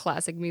hella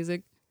classic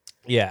music.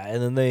 Yeah,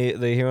 and then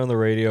they hear on the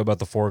radio about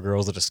the 4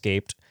 girls that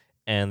escaped,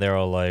 and they're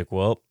all like,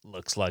 well,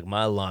 looks like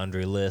my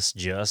laundry list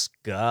just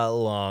got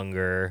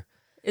longer.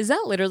 Is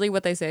that literally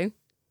what they say?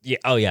 Yeah.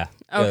 Oh, yeah.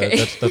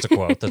 Okay. That's a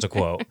quote. That's a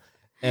quote.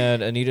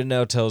 And Anita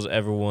now tells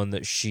everyone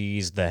that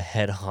she's the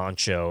head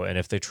honcho, and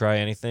if they try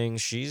anything,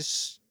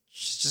 she's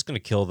just going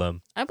to kill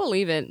them. I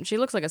believe it. She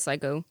looks like a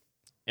psycho.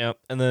 Yep.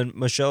 And then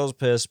Michelle's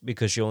pissed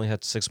because she only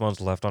had 6 months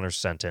left on her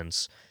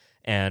sentence.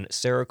 And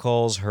Sarah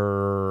calls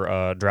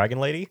her dragon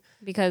lady.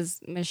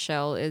 Because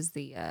Michelle is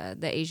the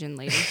Asian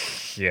lady.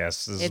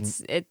 Yes.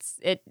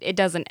 It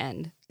doesn't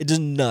end. It does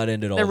not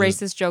end at all. The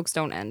racist jokes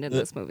don't end in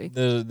this movie.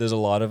 There's a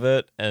lot of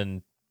it,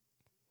 and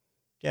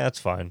yeah, it's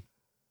fine.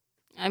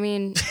 I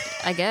mean,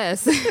 I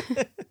guess.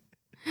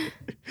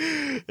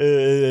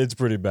 It's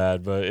pretty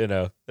bad, but you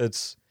know,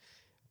 it's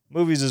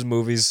movies is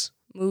movies.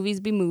 Movies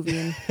be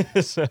moving.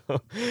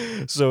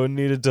 so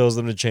Anita tells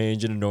them to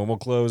change into normal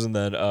clothes, and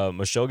then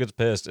Michelle gets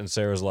pissed, and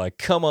Sarah's like,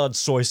 "Come on,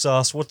 soy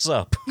sauce, what's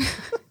up?"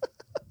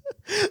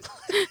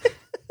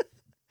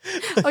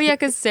 Oh yeah,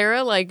 because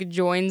Sarah like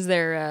joins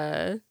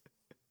their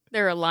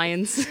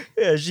alliance.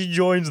 Yeah, she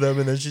joins them,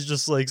 and then she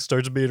just like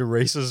starts being a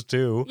racist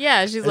too.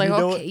 Yeah, she's And like, you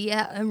know okay,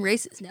 yeah, I'm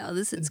racist now.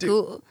 This is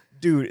cool.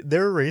 Dude,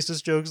 their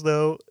racist jokes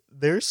though,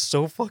 they're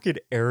so fucking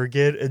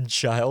arrogant and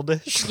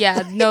childish.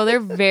 Yeah, no,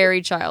 they're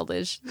very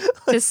childish,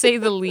 to say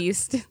the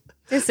least.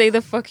 To say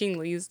the fucking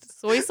least.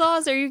 Soy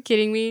sauce? Are you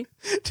kidding me?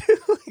 Dude,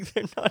 like,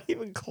 they're not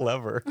even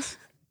clever.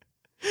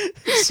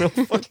 It's so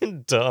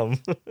fucking dumb.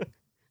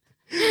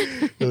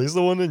 At least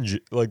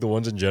the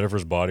ones in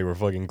Jennifer's Body were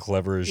fucking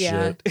clever as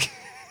shit.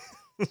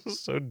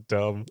 So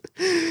dumb.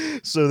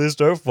 So they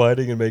start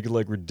fighting and making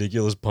like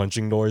ridiculous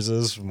punching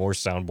noises, more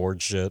soundboard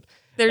shit.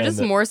 They're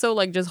just more so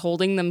like just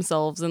holding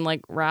themselves and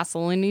like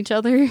wrestling each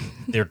other.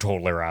 They're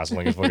totally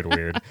wrestling. It's fucking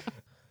weird.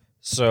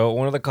 So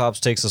one of the cops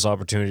takes this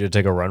opportunity to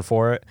take a run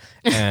for it,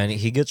 and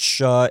he gets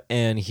shot,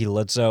 and he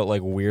lets out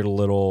like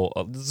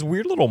this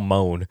weird little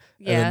moan,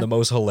 and then the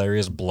most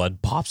hilarious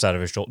blood pops out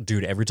of his shoulder.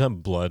 Dude, every time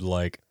blood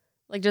like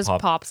just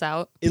pops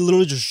out, it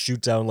literally just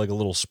shoots out like a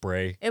little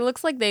spray. It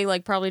looks like they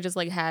like probably just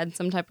like had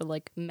some type of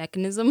like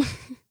mechanism,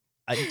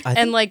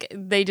 and like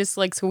they just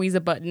like squeeze a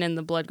button and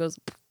the blood goes.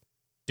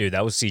 Dude,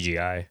 that was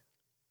CGI.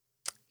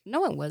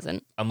 No, it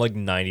wasn't. I'm like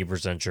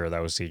 90% sure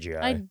that was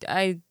CGI.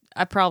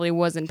 I probably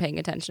wasn't paying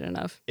attention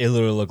enough. It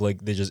literally looked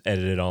like they just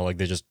edited it on, like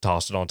they just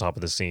tossed it on top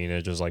of the scene. And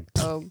it just like,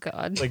 oh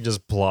god, like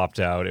just plopped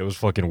out. It was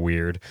fucking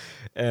weird.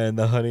 And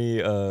the honey,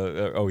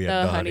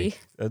 the honey.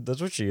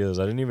 That's what she is.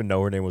 I didn't even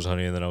know her name was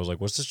Honey. And then I was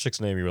like, what's this chick's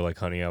name? You were like,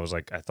 Honey. I was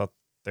like, I thought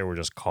they were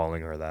just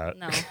calling her that.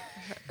 No,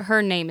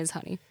 her name is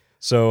Honey.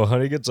 So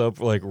Honey gets up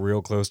like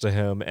real close to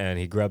him, and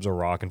he grabs a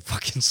rock and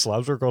fucking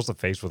slaps her across the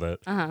face with it.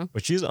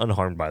 But she's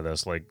unharmed by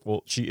this. Like,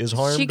 well, she is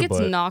harmed. She gets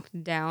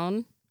knocked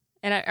down.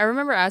 And I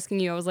remember asking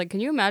you, I was like,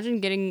 can you imagine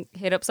getting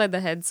hit upside the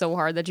head so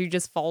hard that you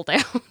just fall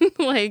down?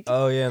 Like,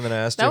 oh, yeah. And then I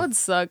asked that would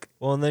suck.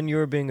 Well, and then you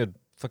were being a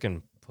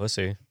fucking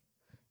pussy.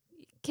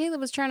 Caleb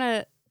was trying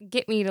to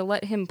get me to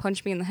let him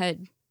punch me in the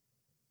head.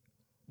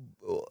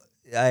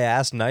 I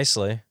asked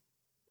nicely.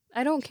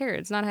 I don't care.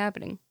 It's not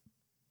happening.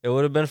 It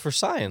would have been for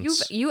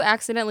science. You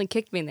accidentally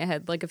kicked me in the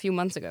head like a few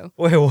months ago.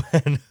 Wait,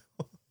 when?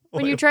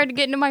 When you tried to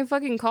get into my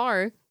fucking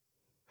car.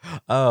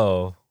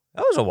 Oh.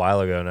 That was a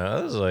while ago now.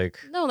 That was like...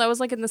 No, that was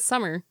like in the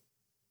summer.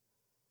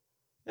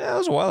 Yeah, that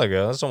was a while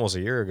ago. That's almost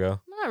a year ago.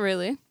 Not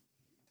really.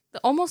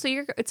 Almost a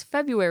year ago. It's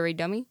February,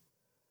 dummy.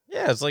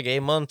 Yeah, it's like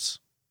 8 months.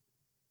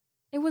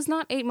 It was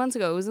not 8 months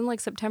ago. It was in like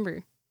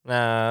September.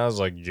 Nah, that was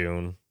like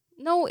June.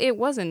 No, it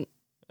wasn't.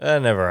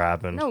 That never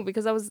happened. No,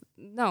 because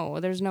No,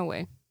 there's no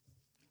way.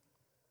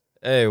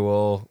 Hey,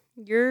 well...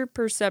 Your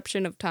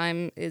perception of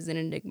time is an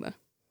enigma.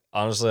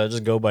 Honestly, I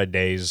just go by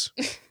days.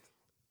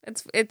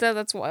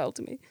 That's wild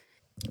to me.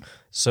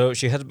 So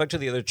she heads back to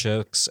the other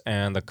chicks,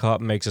 and the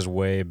cop makes his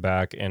way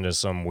back into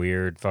some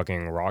weird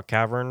fucking rock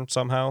cavern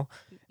somehow.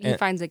 He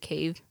finds a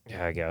cave.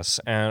 Yeah, I guess.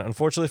 And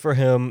unfortunately for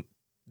him,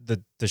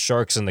 the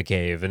shark's in the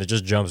cave, and it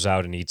just jumps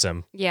out and eats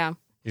him. Yeah,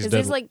 because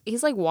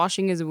he's like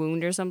washing his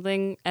wound or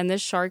something, and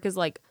this shark is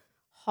like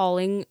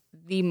hauling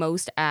the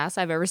most ass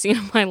I've ever seen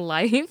in my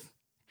life.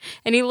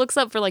 And he looks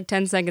up for like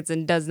 10 seconds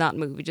and does not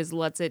move. He just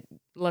lets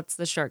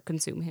the shark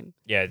consume him.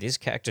 Yeah, these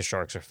cactus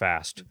sharks are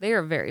fast. They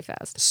are very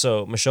fast.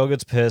 So Michelle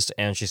gets pissed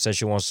and she says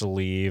she wants to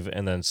leave.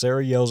 And then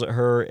Sarah yells at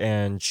her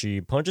and she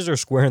punches her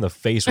square in the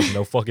face with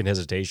no fucking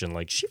hesitation.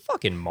 Like, she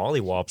fucking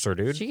mollywops her,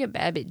 dude. She a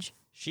babbage.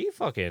 She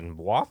fucking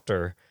whopped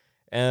her.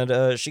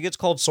 And she gets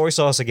called soy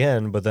sauce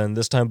again, but then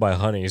this time by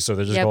Honey. So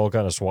they're just all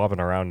kind of swapping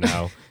around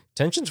now.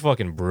 Tension's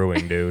fucking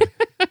brewing, dude.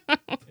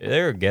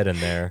 They're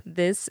getting there.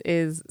 This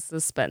is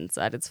suspense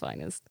at its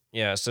finest.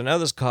 Yeah, so now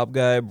this cop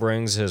guy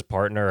brings his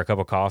partner a cup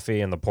of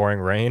coffee in the pouring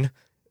rain,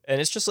 And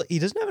it's just like he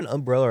doesn't have an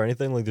umbrella or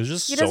anything. Like there's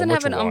just He so doesn't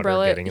much have an water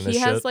umbrella. getting in this He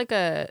has shit. like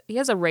he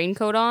has a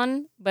raincoat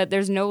on, but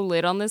there's no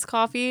lid on this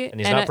coffee. And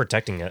he's not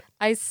protecting it.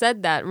 I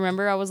said that.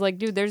 Remember, I was like,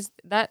 dude,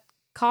 that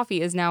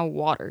coffee is now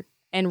water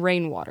and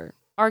rainwater,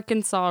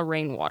 Arkansas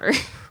rainwater.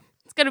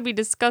 It's gonna be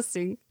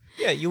disgusting.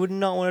 Yeah, you would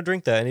not want to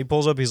drink that. And he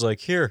pulls up. He's like,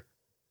 "Here,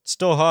 it's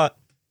still hot."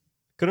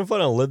 Couldn't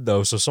find a lid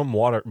though, so some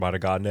water might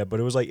have gotten it.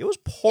 But it was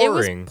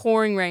pouring. It was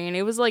pouring rain.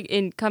 It was like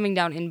coming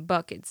down in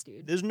buckets,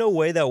 dude. There's no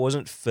way that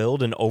wasn't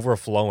filled and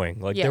overflowing.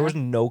 Like Yeah. there was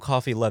no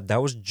coffee left.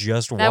 That was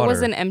just water. That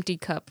was an empty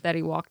cup that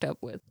he walked up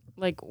with.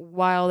 Like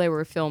while they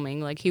were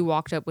filming, like he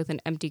walked up with an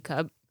empty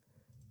cup.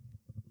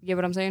 You get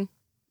what I'm saying?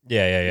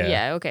 Yeah.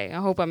 Yeah, okay. I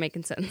hope I'm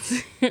making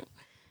sense.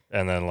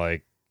 And then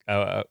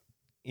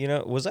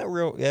was that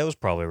real? Yeah, it was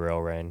probably real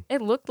rain.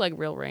 It looked like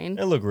real rain.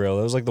 It looked real.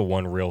 That was like the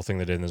one real thing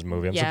they did in this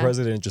movie. I'm Yeah. surprised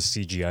they didn't just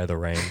CGI the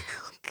rain.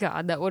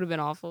 God, that would have been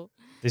awful.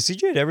 They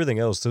CGI'd everything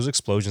else. Those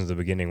explosions at the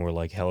beginning were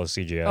like hella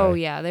CGI. Oh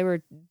yeah, they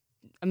were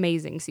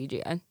amazing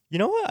CGI. You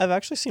know what? I've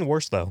actually seen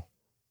worse though.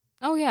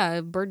 Oh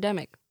yeah,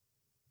 Birdemic.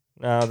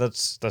 No,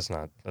 that's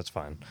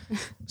fine.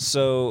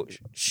 So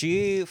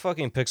she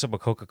fucking picks up a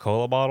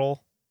Coca-Cola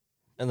bottle,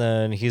 and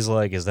then he's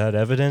like, "Is that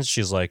evidence?"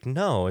 She's like,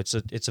 "No, it's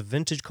a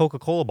vintage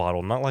Coca-Cola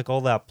bottle, not like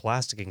all that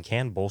plastic and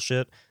can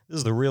bullshit. This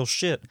is the real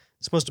shit.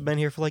 It's must have been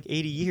here for like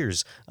 80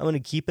 years. I'm gonna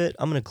keep it.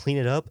 I'm gonna clean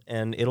it up,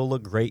 and it'll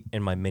look great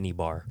in my mini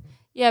bar."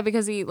 Yeah,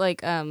 because he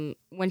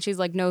when she's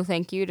like, "No,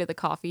 thank you" to the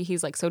coffee,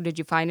 he's like, "So did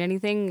you find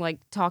anything?" Like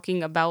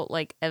talking about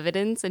like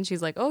evidence, and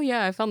she's like, "Oh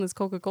yeah, I found this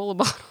Coca-Cola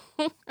bottle."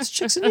 This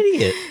chick's an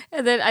idiot.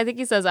 And then I think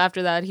he says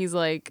after that, he's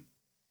like,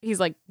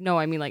 "No,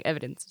 I mean like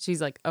evidence."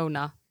 She's like, "Oh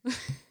nah,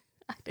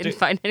 I didn't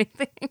find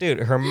anything."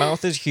 Dude, her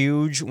mouth is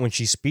huge. When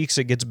she speaks,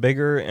 it gets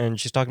bigger, and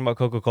she's talking about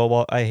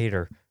Coca-Cola. I hate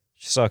her.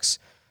 She sucks.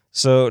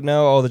 So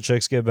now all the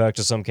chicks get back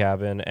to some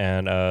cabin,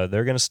 and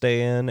they're going to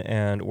stay in,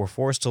 and we're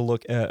forced to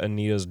look at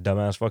Anita's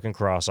dumbass fucking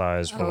cross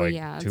eyes for Oh, like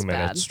yeah, 2 it's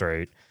minutes bad.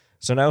 straight.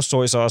 So now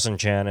Soy Sauce and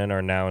Shannon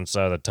are now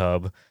inside the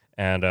tub,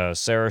 and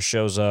Sarah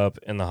shows up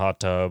in the hot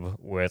tub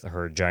with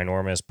her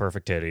ginormous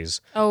perfect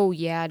titties. Oh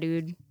yeah,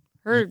 dude,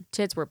 her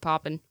tits were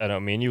popping.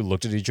 And me and you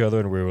looked at each other,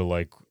 and we were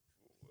like,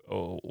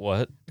 oh,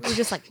 what? We were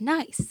just like,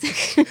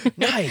 nice,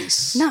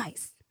 Nice.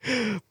 nice.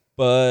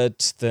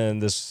 But then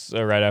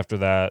right after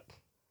that,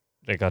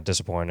 it got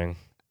disappointing.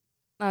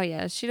 Oh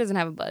yeah, she doesn't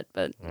have a butt,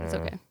 but it's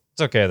Mm. okay.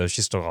 It's okay, though.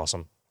 She's still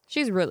awesome.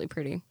 She's really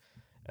pretty.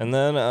 And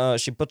then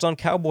she puts on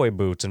cowboy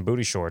boots and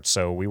booty shorts,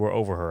 so we were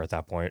over her at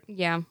that point.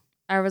 Yeah,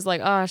 I was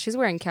like, oh, she's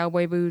wearing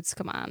cowboy boots.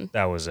 Come on.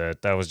 That was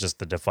it. That was just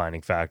the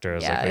defining factor.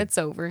 It's Yeah, like, it's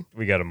over.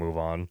 we got to move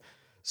on.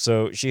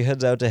 So she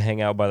heads out to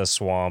hang out by the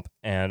swamp,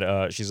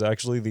 and she's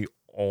actually the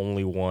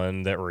only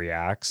one that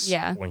reacts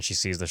Yeah. when she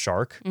sees the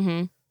shark.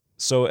 Mm-hmm.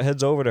 So it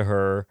heads over to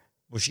her.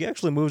 Well, she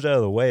actually moves out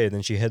of the way, and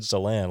then she heads to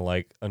land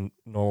like a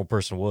normal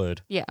person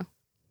would. Yeah.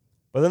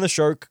 But then the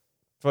shark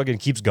fucking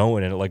keeps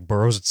going, and it like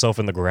burrows itself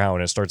in the ground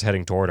and it starts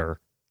heading toward her.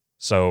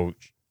 So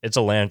it's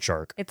a land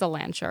shark. It's a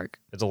land shark.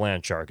 It's a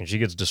land shark, and she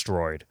gets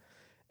destroyed.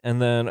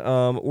 And then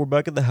we're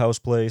back at the house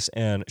place,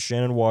 and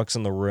Shannon walks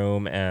in the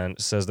room and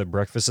says that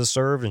breakfast is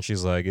served, and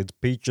she's like, "It's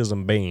peaches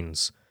and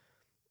beans."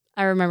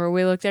 I remember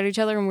we looked at each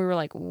other and we were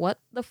like, what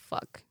the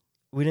fuck?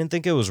 We didn't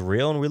think it was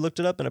real, and we looked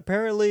it up, and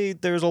apparently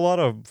there's a lot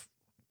of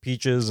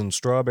peaches and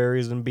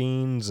strawberries and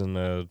beans and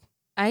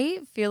I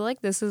feel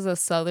like this is a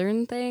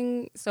Southern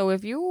thing. So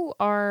if you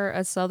are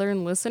a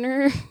Southern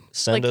listener,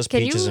 send Like, us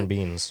can peaches you- and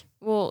beans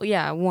well,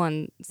 yeah,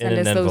 in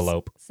an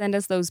envelope. Send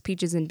us those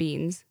peaches and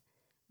beans,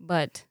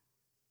 but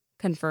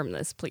confirm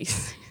this,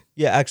 please.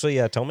 Yeah, actually,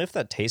 yeah. Tell me if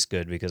that tastes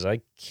good, because I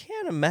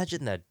can't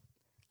imagine that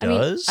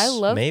does. I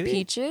love maybe?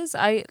 peaches.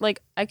 I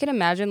can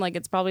imagine like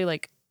it's probably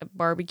like a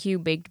barbecue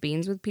baked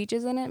beans with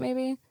peaches in it.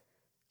 Maybe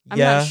I'm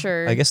Yeah, not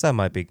sure. I guess that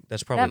might be.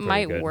 That's probably that pretty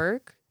might good.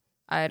 work.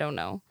 I don't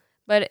know,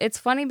 but it's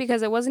funny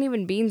because it wasn't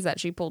even beans that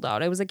she pulled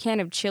out. It was a can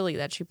of chili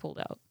that she pulled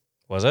out.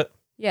 Was it?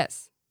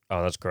 Yes,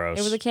 Oh, that's gross.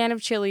 it was a can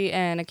of chili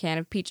and a can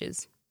of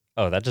peaches.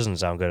 Oh, that doesn't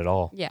sound good at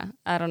all. Yeah,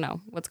 I don't know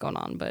what's going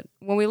on, but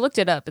when we looked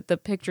it up, the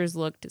pictures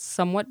looked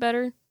somewhat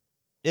better.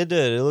 It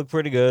did. It looked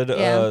pretty good.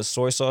 Yeah.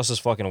 Soy sauce is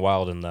fucking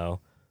wildin' though.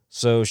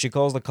 So she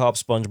calls the cop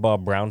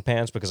SpongeBob Brown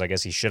Pants because I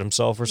guess he shit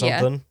himself or Yeah.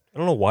 something. I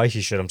don't know why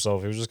he shit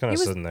himself. He was just kind He of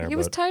was sitting there. he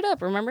was tied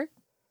up. Remember?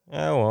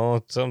 Yeah, well,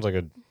 it sounds like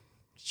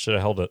should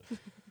have held it.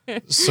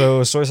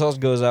 So Soy Sauce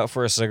goes out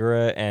for a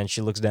cigarette, and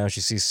she looks down.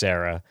 She sees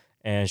Sarah,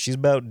 and she's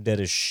about dead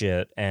as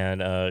shit,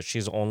 and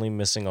she's only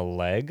missing a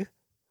leg,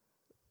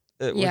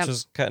 which Yep.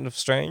 is kind of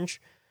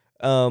strange.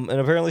 And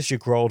apparently she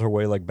crawled her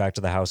way like back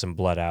to the house and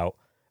bled out.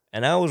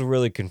 And I was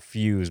really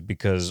confused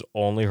because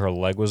only her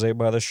leg was ate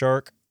by the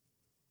shark.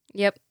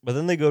 Yep, But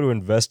then they go to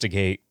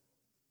investigate,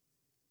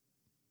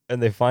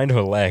 and they find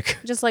her leg.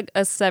 just like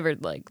a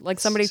severed leg. Like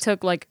somebody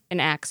took like an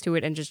axe to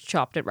it and just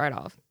chopped it right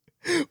off.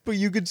 But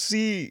you could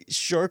see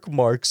shark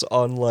marks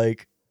on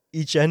like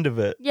each end of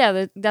it.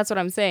 Yeah, that's what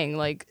I'm saying.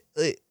 Like,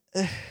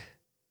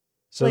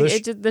 So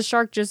like there's- the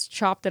shark just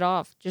chopped it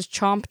off, just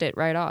chomped it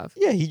right off.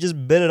 yeah, he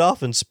just bit it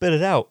off and spit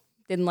it out.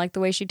 Didn't like the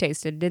way she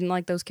tasted. Didn't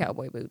like those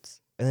cowboy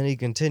boots. And then he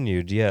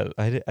continued, yeah,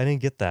 I didn't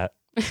get that.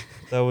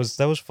 That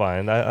was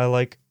fine. I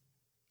like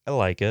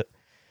it.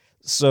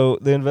 So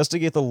they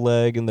investigate the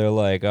leg and they're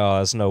like, oh,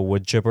 that's no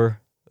wood chipper.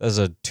 That's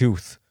a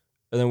tooth.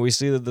 And then we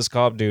see that this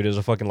cop dude is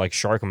a fucking like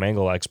shark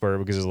mangle expert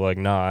because he's like,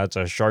 nah, that's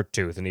a shark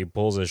tooth. And he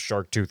pulls his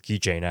shark tooth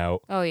keychain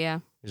out. Oh, yeah.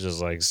 He's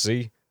just like,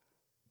 see?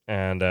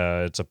 And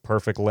it's a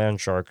perfect land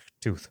shark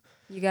tooth.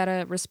 You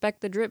gotta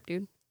respect the drip,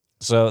 dude.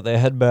 So they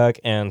head back,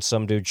 and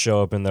some dudes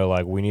show up, and they're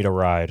like, we need a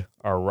ride.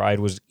 Our ride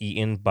was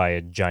eaten by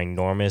a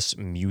ginormous,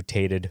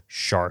 mutated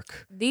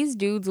shark. These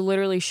dudes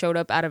literally showed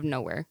up out of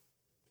nowhere.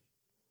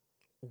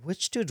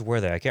 Which dudes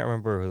were they? I can't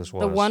remember who this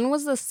was. The one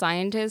was the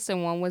scientist,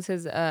 and one was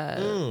his,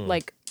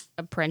 like,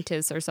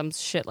 apprentice or some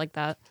shit like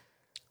that.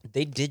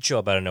 They did show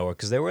up out of nowhere,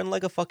 because they were in,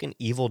 like, a fucking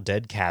Evil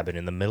Dead cabin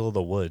in the middle of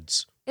the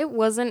woods. It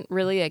wasn't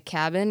really a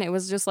cabin. It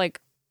was just,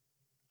 like,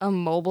 a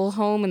mobile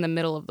home in the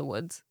middle of the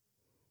woods.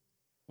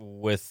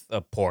 With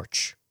a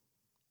porch.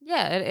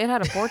 Yeah, it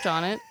had a porch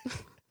on it.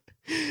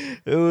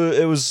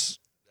 It was...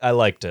 I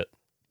liked it.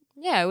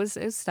 Yeah, it was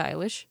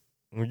stylish.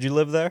 Would you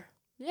live there?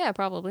 Yeah,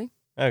 probably.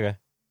 Okay.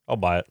 I'll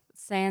buy it.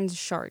 Sans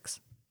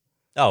sharks.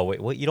 Oh,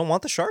 wait, what? You don't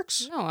want the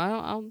sharks? No, I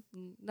don't.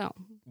 No.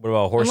 What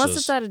about horses? Unless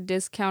it's at a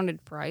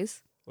discounted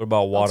price. What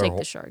about water? I'll take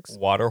the sharks.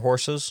 Water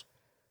horses?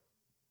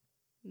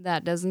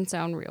 That doesn't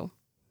sound real.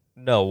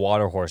 No,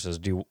 water horses.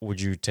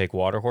 Would you take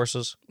water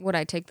horses? Would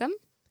I take them?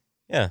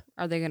 Yeah.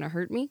 Are they gonna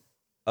hurt me?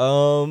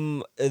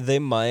 They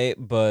might,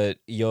 but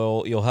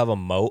you'll have a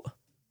moat.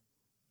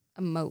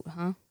 A moat,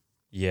 huh?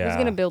 Yeah. Who's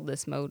gonna build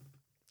this moat?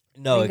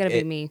 No, it's gonna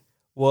be me.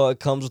 Well, it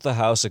comes with the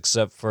house,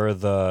 except for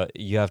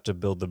you have to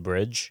build the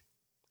bridge.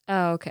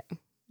 Oh, okay.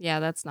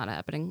 Yeah, that's not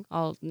happening.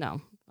 I'll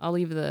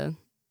leave the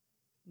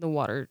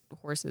water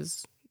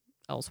horses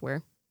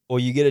elsewhere. Well,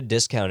 you get a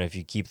discount if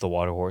you keep the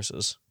water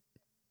horses.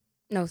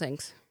 No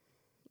thanks.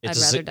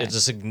 It's a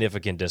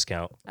significant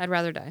discount. I'd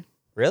rather die.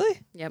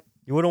 Really? Yep.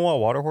 You wouldn't want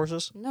water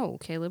horses? No,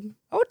 Caleb.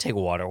 I would take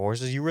water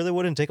horses. You really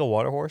wouldn't take a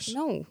water horse?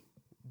 No.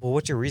 Well,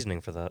 what's your reasoning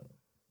for that?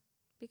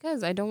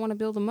 Because I don't want to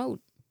build a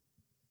moat.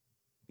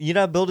 You're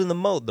not building the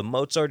moat. The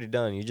moat's already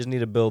done. You just need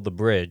to build the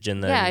bridge,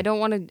 and then yeah, I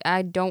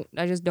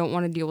just don't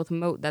want to deal with a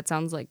moat. That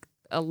sounds like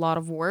a lot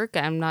of work.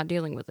 I'm not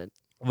dealing with it.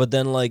 But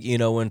then, like, you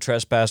know, when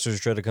trespassers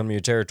try to come to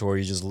your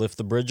territory, you just lift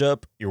the bridge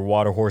up. Your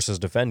water horses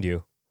defend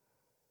you.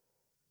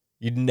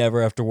 You'd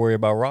never have to worry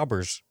about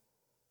robbers.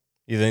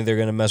 You think they're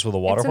gonna mess with a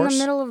water horse? It's in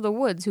the middle of the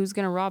woods. Who's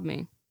gonna rob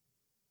me?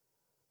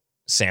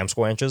 Sam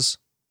Squanches.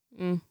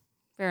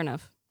 Fair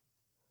enough.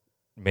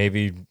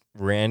 Maybe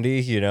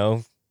Randy. You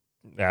know,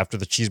 after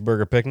the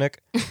cheeseburger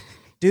picnic.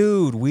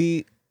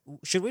 Dude,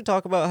 should we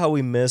talk about how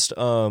we missed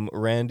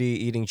Randy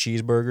eating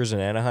cheeseburgers in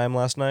Anaheim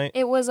last night?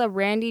 It was a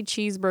Randy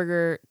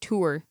cheeseburger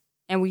tour,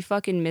 and we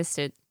fucking missed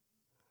it.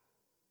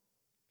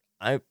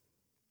 I'm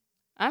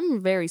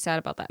very sad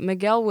about that.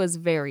 Miguel was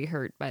very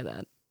hurt by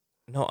that.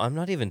 No, I'm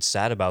not even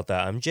sad about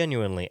that. I'm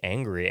genuinely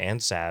angry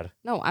and sad.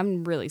 No,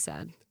 I'm really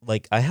sad.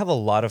 Like, I have a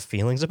lot of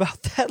feelings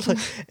about that. Like,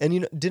 and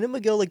you know, didn't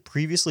Miguel like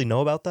previously know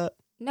about that?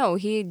 No,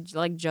 he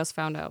like just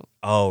found out.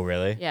 Oh,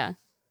 really? Yeah.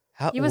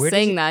 How, he was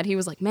saying that. He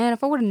was like, man,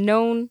 if I would have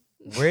known.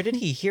 Where did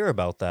he hear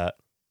about that?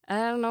 I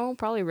don't know.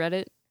 Probably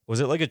Reddit. Was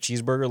it like a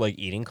cheeseburger like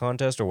eating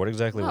contest, or what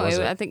exactly was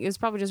it? I think it was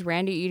probably just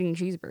Randy eating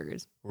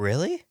cheeseburgers.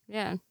 Really?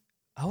 Yeah.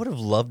 I would have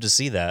loved to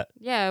see that.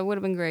 Yeah, it would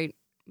have been great.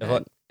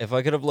 If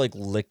I could have like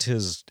licked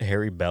his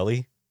hairy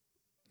belly.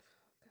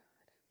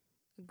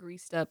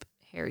 Greased up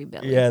hairy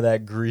belly. Yeah,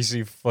 that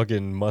greasy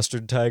fucking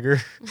mustard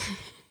tiger.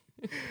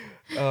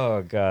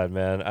 Oh god,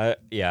 man.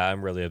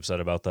 I'm really upset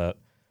about that.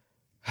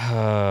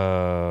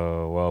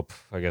 Well,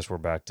 I guess we're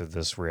back to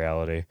this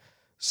reality.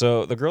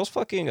 So the girls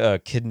fucking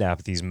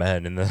kidnap these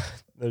men, and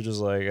they're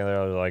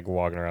like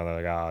walking around.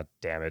 They're like, "Ah,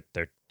 damn it,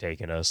 they're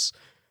taking us."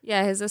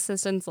 Yeah, his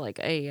assistant's like,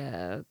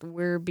 "Hey,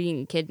 we're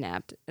being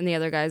kidnapped," and the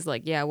other guy's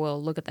like, "Yeah,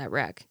 well, look at that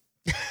wreck."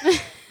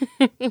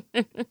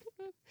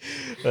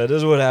 That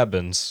is what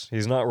happens.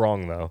 He's not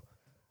wrong though.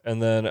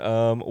 And then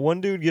one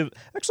dude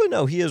actually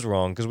no, he is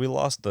wrong because we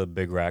lost the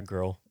big rat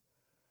girl.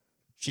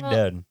 She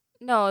dead.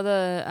 No,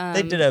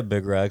 they did have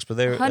big racks, but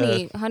they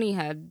Honey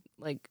had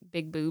like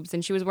big boobs,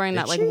 and she was wearing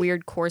that like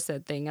weird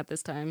corset thing at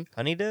this time.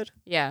 Honey did?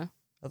 Yeah.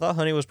 I thought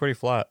Honey was pretty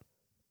flat.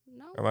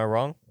 No. Am I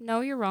wrong?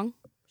 No, you're wrong.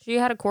 She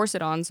had a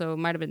corset on, so it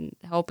might have been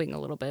helping a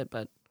little bit,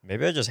 but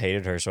maybe I just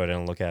hated her, so I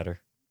didn't look at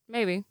her.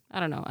 Maybe. I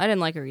don't know. I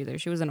didn't like her either.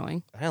 She was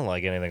annoying. I didn't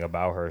like anything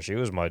about her. She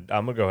was I'm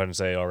gonna go ahead and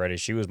say it already.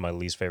 She was my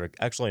least favorite.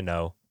 Actually,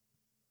 no.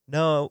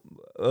 No,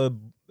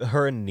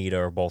 her and Nita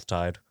are both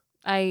tied.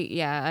 I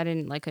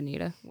didn't like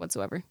Anita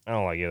whatsoever. I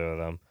don't like either of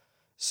them.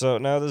 So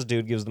now this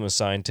dude gives them a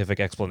scientific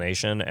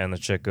explanation, and the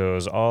chick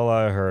goes, all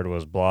I heard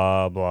was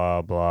blah,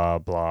 blah, blah,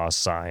 blah,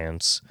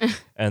 science.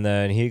 And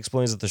then he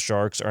explains that the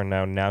sharks are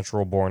now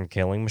natural-born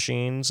killing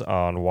machines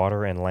on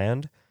water and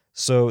land.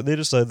 So they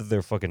decide that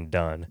they're fucking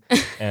done.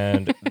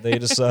 And they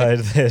decide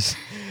that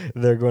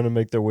they're going to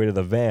make their way to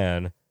the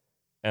van.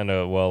 And,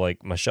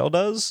 like Michelle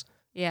does.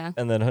 Yeah.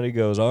 And then Honey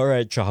goes, all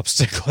right,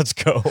 Chopstick, let's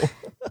go.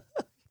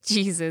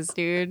 Jesus,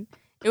 dude.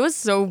 It was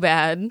so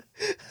bad.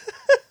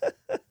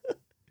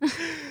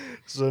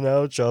 So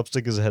now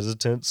Chopstick is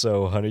hesitant,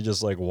 so Honey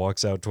just like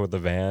walks out toward the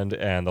van,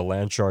 and the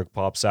land shark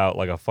pops out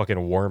like a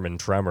fucking worm in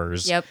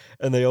Tremors. Yep.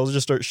 And they all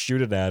just start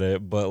shooting at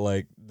it, but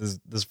like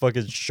this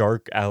fucking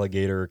shark,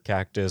 alligator,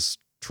 cactus,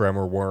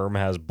 tremor worm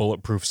has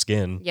bulletproof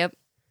skin. Yep.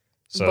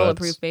 So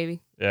Bulletproof,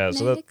 baby. Yeah,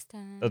 so Next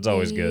time, that's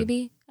always good.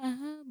 baby,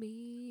 I'll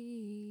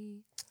be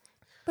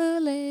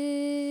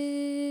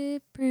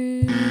bulletproof.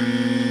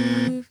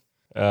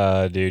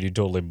 Dude, you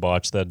totally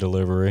botched that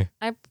delivery.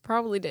 I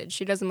probably did.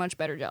 She does a much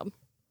better job.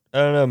 I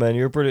don't know, man.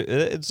 You're pretty.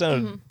 It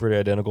sounded pretty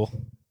identical.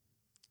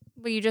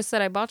 But you just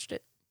said I botched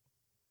it.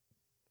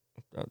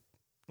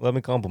 Let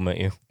me compliment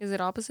you. Is it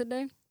opposite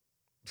day?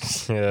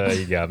 Yeah,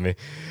 you got me.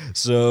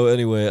 So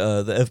anyway,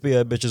 the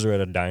FBI bitches are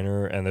at a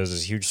diner, and there's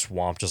this huge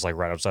swamp just like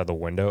right outside the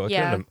window.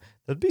 Yeah.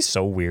 That'd be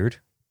so weird.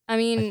 I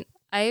mean,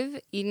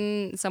 I've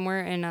eaten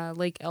somewhere in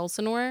Lake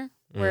Elsinore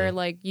where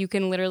like you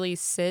can literally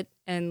sit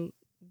and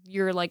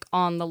you're like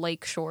on the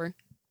lake shore.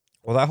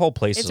 Well, that whole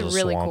place It's is a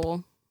really swamp.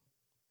 cool.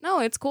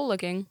 No, it's cool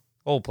looking.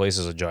 The whole place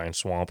is a giant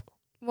swamp.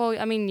 Well,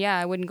 I mean, yeah,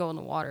 I wouldn't go in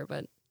the water,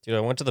 but Dude, I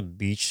went to the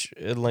beach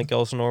in Lake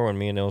Elsinore when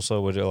me and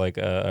Elsa would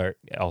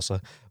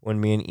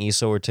when me and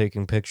Issa were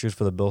taking pictures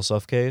for the Bill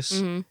Suff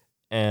case,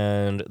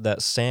 and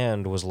that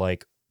sand was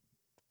like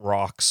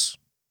rocks.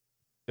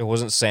 It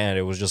wasn't sand;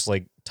 it was just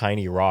like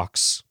tiny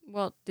rocks.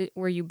 well,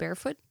 were you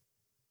barefoot?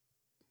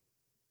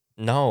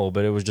 No,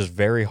 but it was just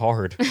very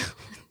hard.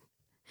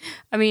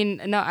 I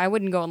mean, no, I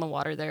wouldn't go in the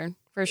water there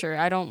for sure.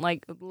 I don't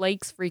like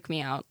lakes. Freak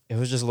me out. It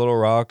was just little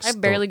rocks. I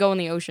barely go in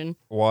the ocean.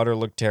 The water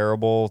looked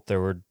terrible. There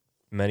were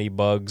many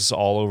bugs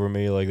all over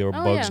me. Like there were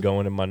bugs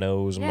going in my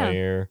nose and my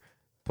ear.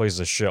 Place is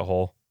a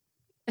shithole.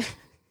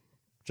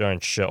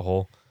 Giant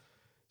shithole.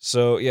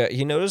 So yeah,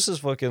 he notices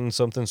fucking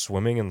something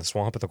swimming in the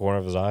swamp at the corner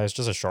of his eye. It's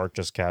just a shark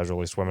just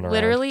casually swimming around.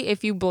 Literally,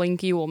 if you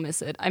blink, you will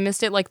miss it. I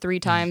missed it like 3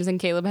 times, and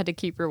Caleb had to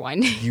keep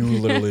rewinding. You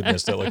literally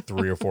missed it like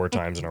 3 or 4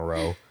 times in a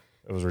row.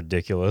 It was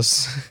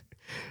ridiculous.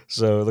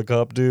 So the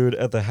cop dude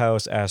at the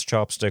house asks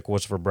Chopstick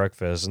what's for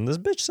breakfast, and this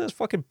bitch says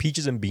fucking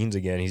peaches and beans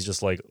again. He's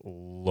just like,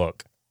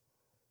 look,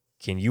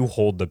 can you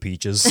hold the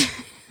peaches?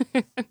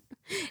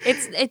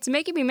 It's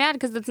making me mad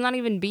because it's not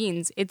even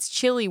beans. It's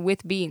chili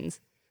with beans.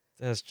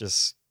 That's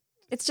just...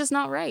 It's just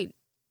not right.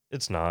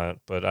 It's not,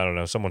 but I don't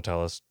know. Someone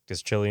tell us,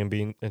 is chili and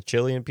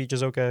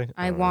peaches okay?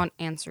 I don't know. want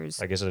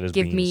answers. I guess it is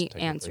Give beans, me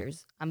technically.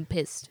 answers. I'm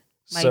pissed.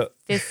 My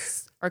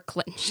fists are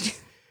clenched.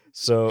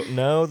 So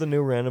now the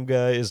new random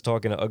guy is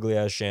talking to ugly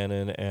ass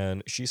Shannon,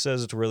 and she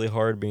says it's really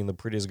hard being the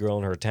prettiest girl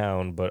in her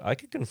town, but I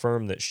can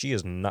confirm that she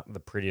is not the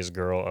prettiest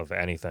girl of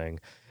anything.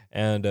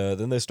 And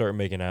then they start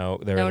making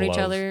out. They're known in each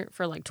love. other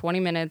for like 20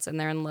 minutes, and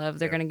they're in love.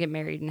 They're gonna get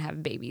married and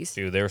have babies.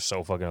 Dude, they're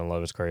so fucking in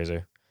love. It's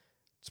crazy.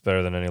 It's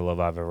better than any love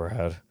I've ever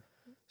had.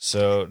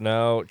 So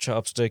now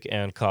Chopstick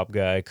and Cop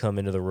Guy come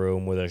into the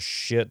room with a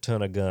shit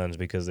ton of guns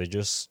because they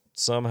just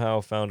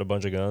somehow found a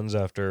bunch of guns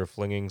after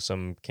flinging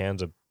some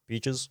cans of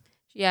peaches.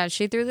 Yeah,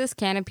 she threw this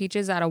can of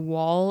peaches at a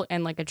wall,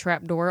 and like a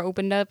trap door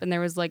opened up, and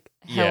there was like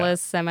hella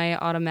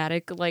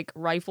semi-automatic like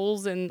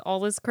rifles and all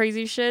this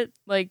crazy shit.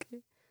 Like,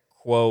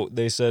 quote,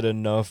 they said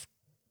enough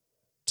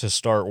to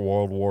start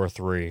World War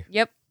III.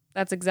 Yep,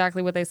 that's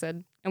exactly what they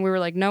said, and we were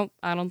like, nope,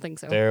 I don't think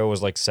so. There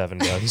was like 7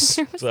 guns.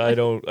 So I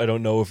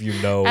don't know if you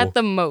know. At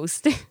the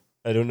most.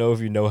 I don't know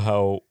if you know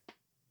how.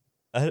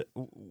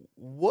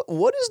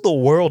 What is the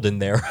world in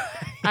there?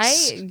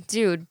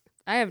 Dude,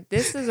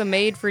 this is a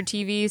made for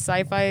TV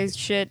sci-fi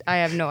shit. I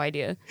have no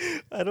idea.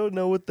 I don't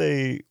know what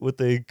they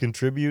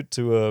contribute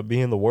to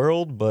being the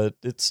world, but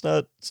it's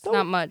not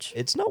much.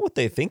 It's not what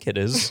they think it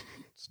is.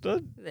 It's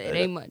not, It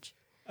ain't much.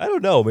 I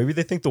don't know. Maybe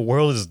they think the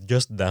world is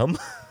just them.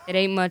 It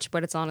ain't much,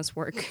 but it's honest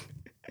work.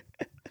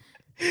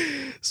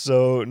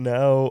 So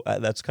now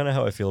that's kind of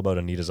how I feel about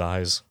Anita's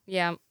eyes.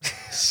 Yeah.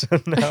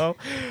 So now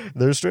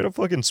they're straight up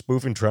fucking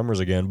spoofing Tremors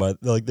again, but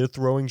like they're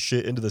throwing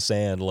shit into the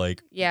sand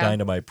like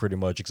dynamite pretty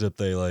much, except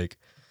they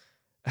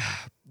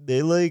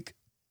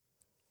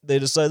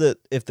decide that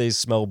if they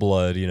smell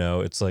blood, you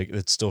know, it's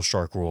still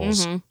shark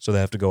rules. Mm-hmm. So they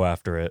have to go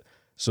after it.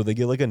 So they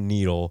get like a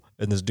needle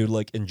and this dude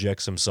like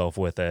injects himself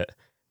with it.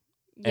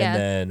 Yeah.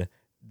 And then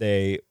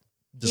they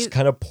just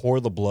kind of pour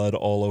the blood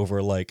all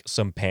over like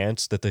some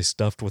pants that they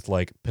stuffed with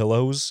like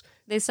pillows.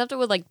 They stuffed it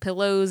with like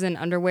pillows and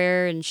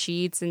underwear and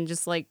sheets and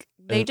just like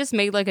they just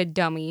made like a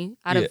dummy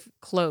out of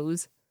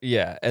clothes.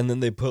 Yeah, and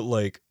then they put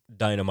like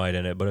dynamite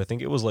in it, but I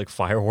think it was like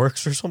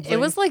fireworks or something. It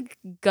was like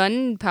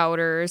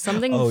gunpowder or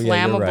something Oh,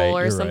 yeah, flammable you're right,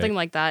 or you're something right.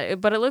 like that.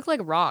 But it looked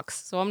like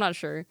rocks, so I'm not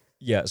sure.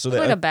 Yeah, so It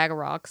looked like a bag of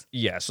rocks.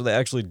 yeah, so they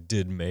actually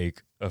did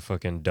make a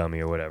fucking dummy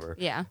or whatever.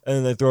 Yeah. And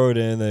then they throw it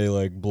in, they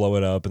like blow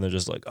it up, and they're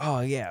just like,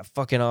 oh yeah,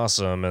 fucking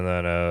awesome. And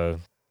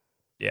then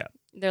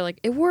They're like,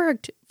 it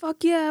worked.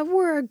 Fuck yeah, it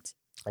worked.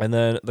 and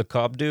then the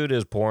cop dude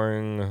is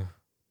pouring.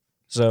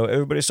 So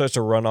everybody starts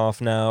to run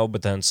off now,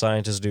 but then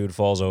scientist dude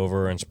falls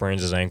over and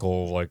sprains his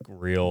ankle like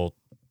real.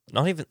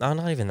 Not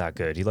even that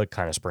good. He like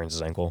kind of sprains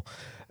his ankle,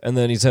 and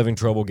then he's having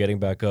trouble getting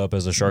back up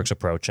as the sharks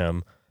approach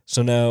him.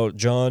 So now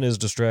John is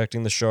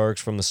distracting the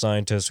sharks from the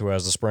scientist who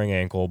has the sprained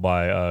ankle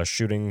by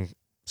shooting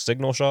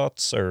signal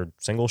shots or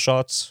single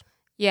shots.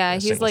 Yeah, Yeah,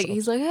 single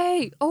he's like,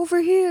 hey, over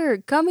here,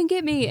 come and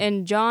get me.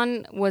 And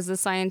John was the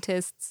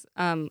scientist's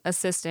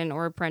assistant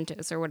or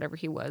apprentice or whatever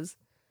he was.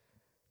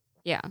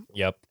 Yeah.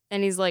 Yep.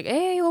 And he's like,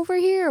 hey, over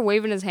here,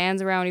 waving his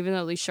hands around, even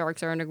though these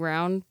sharks are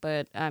underground.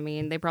 But, I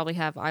mean, they probably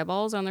have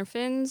eyeballs on their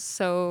fins.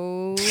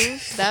 So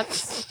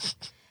that's,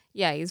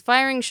 yeah, he's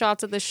firing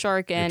shots at the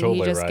shark and totally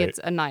he just right. gets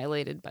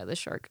annihilated by the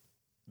shark.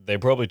 They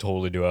probably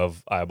totally do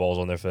have eyeballs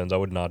on their fins. I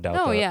would not doubt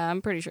that. Oh, yeah,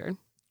 I'm pretty sure.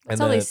 That's And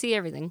how they then- see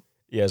everything.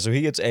 Yeah, so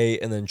he gets 8,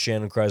 and then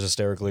Shannon cries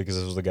hysterically because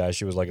this was the guy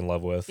she was like in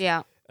love with.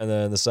 Yeah. And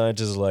then the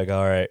scientist is like,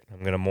 all right, I'm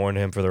going to mourn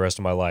him for the rest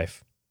of my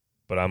life,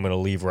 but I'm going to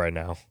leave right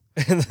now.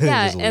 And then he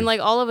Yeah, just and leaves. like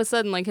all of a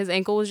sudden, like his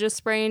ankle was just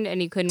sprained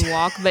and he couldn't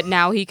walk, but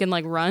now he can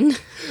like run.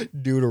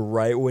 Dude,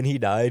 right when he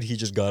died, he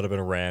just got up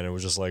and ran and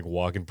was just like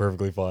walking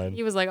perfectly fine.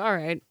 He was like, all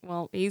right,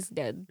 well, he's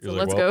dead. He So was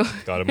like, let's well, go.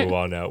 Gotta move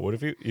on now. What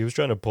if he was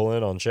trying to pull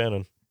in on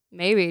Shannon?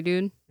 Maybe,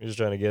 dude. He was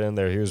trying to get in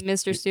there. He was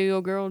Mr. Studio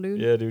Girl, dude.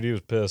 Yeah, dude, he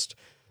was pissed.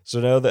 So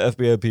now the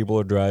FBI people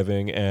are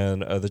driving,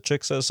 and the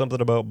chick says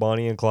something about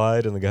Bonnie and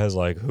Clyde, and the guy's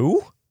like,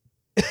 "Who?"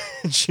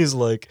 And she's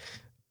like,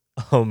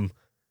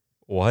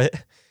 what?"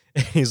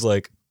 And he's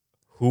like,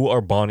 "Who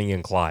are Bonnie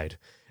and Clyde?"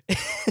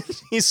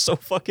 He's so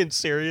fucking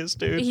serious,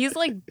 dude. He's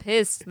like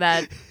pissed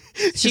that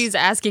she's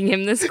asking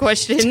him this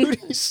question. Dude,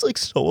 he's like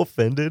so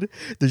offended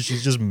that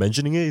she's just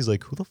mentioning it. He's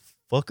like, "Who the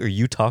fuck are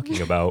you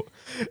talking about?"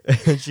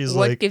 And she's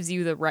What like, gives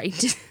you the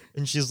right?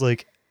 and she's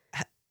like,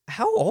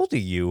 "How old are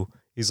you?"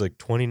 He's like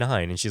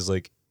 29, and she's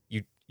like,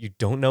 "You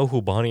don't know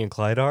who Bonnie and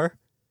Clyde are?"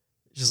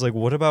 She's like,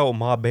 "What about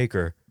Ma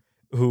Baker?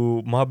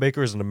 Ma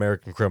Baker is an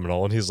American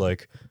criminal?" And he's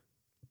like,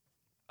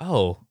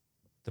 "Oh,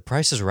 The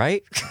Price is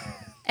Right?"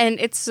 And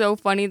it's so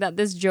funny that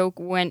this joke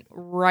went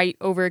right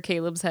over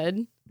Caleb's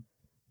head.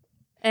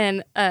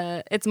 And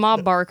it's Ma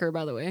Barker,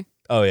 by the way.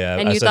 Oh yeah,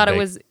 And I you said thought it Baker.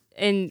 was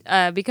in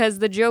because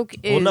the joke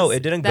is Well, no,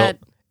 it didn't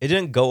that, go. It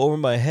didn't go over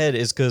my head.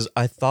 Is because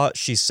I thought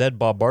she said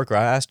Bob Barker.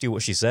 I asked you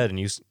what she said, and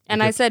you.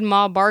 And I said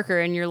Ma Barker,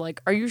 and you're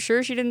like, "Are you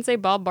sure she didn't say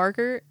Bob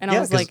Barker?" And I Yeah,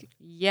 was 'cause- like,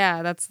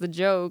 "Yeah, that's the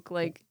joke."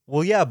 Like,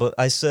 Well, yeah, but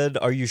I said,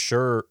 "Are you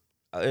sure?"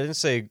 I didn't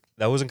say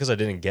that wasn't because I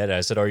didn't get it.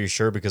 I said, "Are you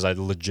sure?" Because I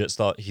legit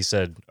thought he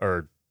said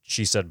or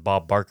she said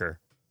Bob Barker.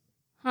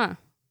 huh?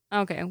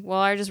 Okay. Well,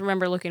 I just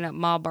remember looking at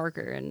Ma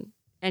Barker,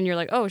 and you're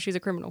like, "Oh, she's a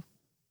criminal."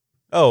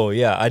 Oh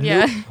yeah, I knew.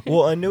 Yeah.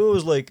 Well, I knew it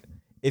was like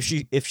if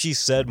she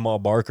said Ma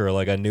Barker,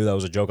 like I knew that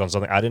was a joke on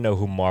something. I didn't know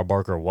who Ma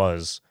Barker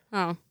was,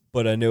 Oh,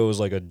 but I knew it was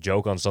like a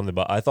joke on something.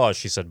 But I thought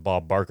she said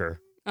Bob Barker.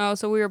 oh,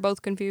 so we were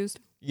both confused.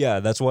 Yeah,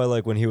 that's why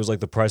like when he was like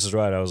The Price is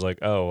Right, I was like,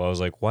 oh, I was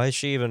like, why is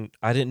she even?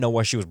 I didn't know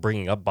why she was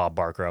bringing up Bob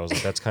Barker. I was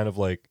like, that's kind of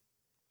like,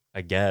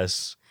 I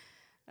guess.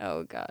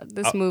 Oh God,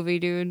 this movie,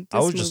 dude. I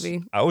This was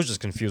movie. I was just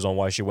confused on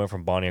why she went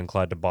from Bonnie and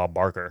Clyde to Bob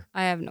Barker.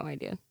 I have no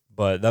idea.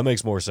 But that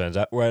makes more sense.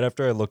 Right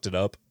after I looked it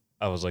up,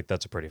 I was like,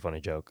 that's a pretty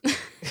funny joke.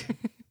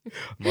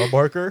 Ma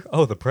Barker?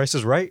 Oh, The Price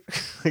is Right?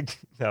 Like,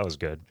 that was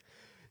good.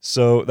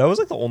 So that was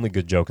like the only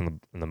good joke in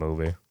the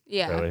movie.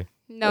 Yeah. Really.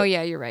 No,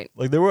 yeah, you're right.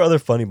 Like there were other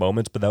funny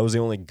moments, but that was the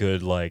only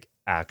good like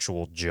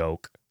actual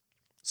joke.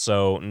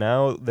 So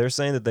now they're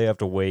saying that they have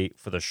to wait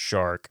for the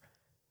shark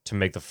to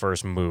make the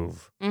first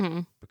move Mm-hmm.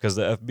 because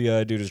the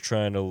FBI dude is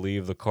trying to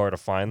leave the car to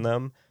find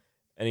them,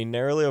 and he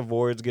narrowly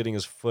avoids getting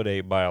his foot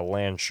ate by a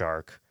land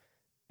shark.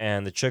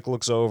 And the chick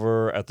looks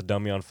over at the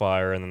dummy on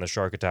fire, and then the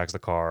shark attacks the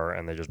car,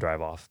 and they just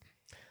drive off.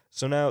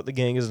 So now the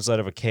gang is inside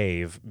of a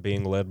cave,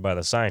 being led by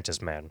the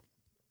scientist man.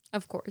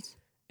 Of course.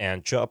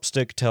 And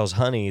Chopstick tells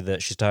Honey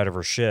that she's tired of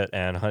her shit,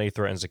 and Honey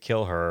threatens to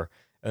kill her.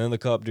 And then the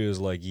cop dude is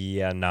like,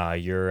 yeah, nah,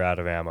 you're out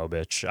of ammo,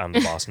 bitch. I'm the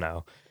boss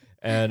now.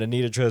 And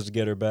Anita tries to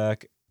get her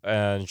back,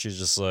 and she's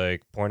just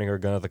like pointing her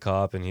gun at the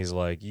cop, and he's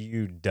like,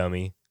 you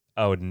dummy.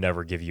 I would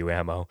never give you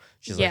ammo.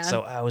 She's Yeah. like,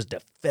 so I was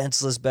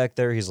defenseless back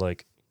there? He's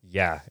like,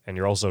 yeah, and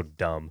you're also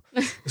dumb.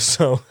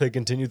 So they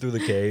continue through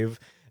the cave,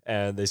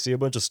 and they see a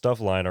bunch of stuff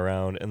lying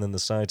around, and then the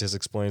scientist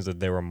explains that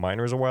they were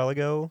miners a while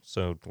ago,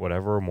 so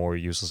whatever, more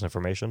useless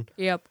information.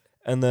 Yep.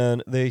 And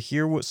then they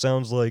hear what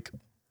sounds like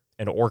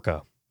an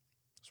orca.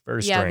 It's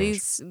very Yeah,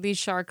 strange. these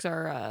sharks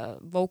are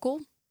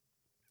vocal.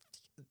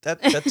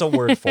 That's a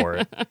word for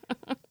it.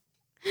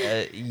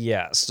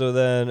 Yeah, so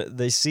then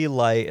they see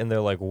light, and they're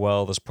like,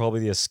 well, there's probably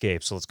the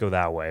escape, so let's go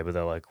that way. But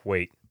they're like,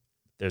 wait,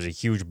 there's a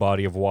huge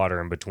body of water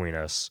in between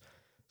us.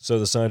 So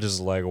the scientist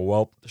is like,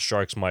 well, the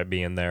sharks might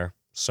be in there.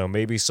 So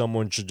maybe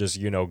someone should just,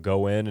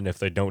 go in, and if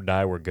they don't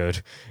die, we're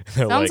good. And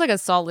they're Sounds like a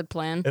solid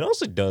plan. it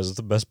honestly does. It's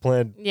the best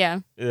plan Yeah.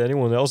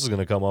 anyone else is going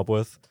to come up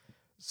with.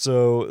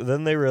 So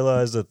then they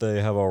realize that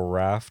they have a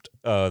raft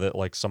that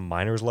like some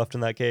miners left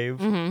in that cave.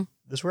 Mm-hmm.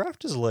 This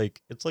raft is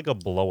like, it's like a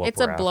blow up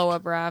It's a blow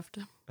up raft.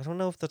 I don't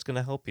know if that's going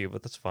to help you,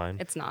 but that's fine.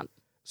 It's not.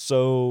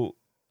 So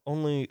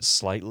only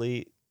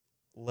slightly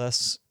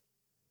less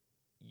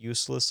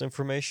useless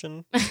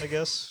information, I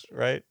guess,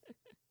 right?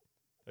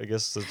 I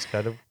guess that's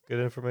kind of good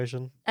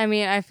information. I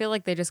mean, I feel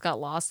like they just got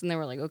lost and they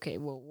were like, okay,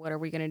 well, what are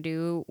we going to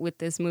do with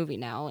this movie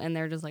now? And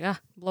they're just like,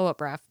 blow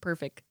up raft.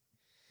 Perfect.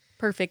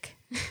 Perfect.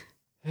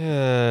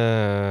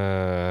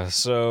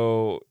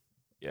 So,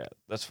 yeah,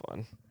 that's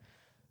fun.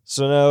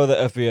 So now the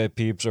FBI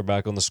peeps are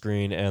back on the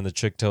screen, and the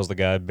chick tells the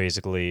guy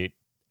basically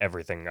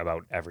everything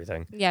about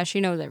everything. Yeah, she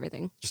knows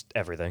everything. Just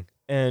everything.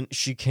 And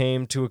she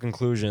came to a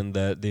conclusion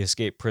that the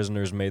escaped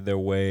prisoners made their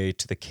way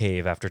to the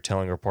cave after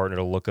telling her partner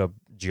to look up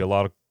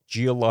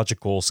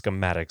geological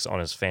schematics on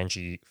his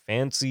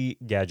fancy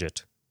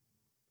gadget.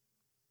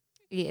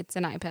 Yeah, it's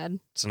an iPad.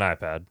 It's an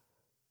iPad.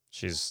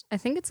 I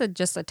think it's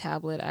just a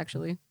tablet,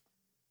 actually.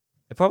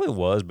 It probably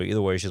was, but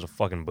either way, she's a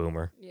fucking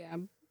boomer. Yeah.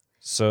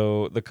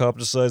 So the cop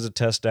decides to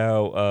test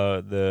out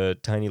the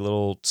tiny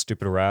little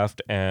stupid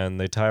raft, and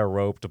they tie a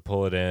rope to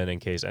pull it in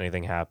case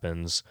anything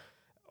happens,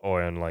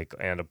 and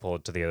to pull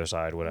it to the other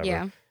side, whatever.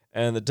 Yeah.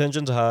 And the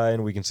tension's high,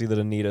 and we can see that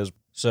Anita's.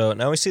 So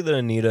now we see that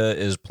Anita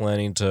is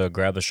planning to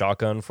grab the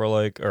shotgun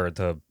or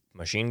the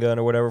machine gun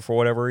or whatever for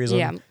whatever reason.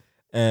 Yeah.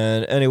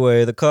 And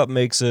anyway, the cop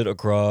makes it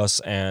across,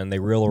 and they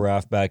reel the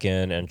raft back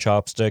in, and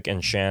Chopstick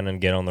and Shannon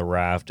get on the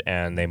raft,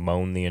 and they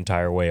moan the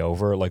entire way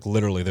over. Like,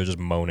 literally, they're just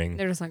moaning.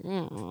 They're just like...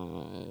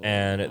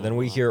 And then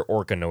we hear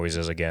orca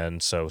noises again,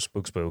 so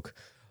spook.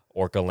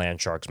 Orca land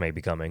sharks may be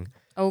coming.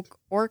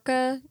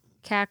 Orca,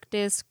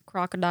 cactus,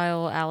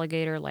 crocodile,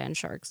 alligator, land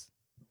sharks.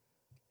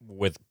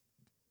 With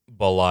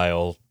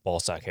Belial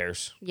ballsack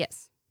hairs.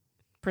 Yes.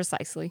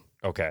 Precisely.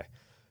 Okay.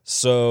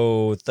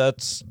 So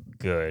that's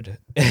good.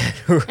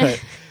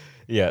 Right.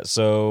 Yeah,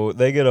 so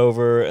they get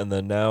over, and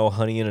then now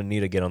Honey and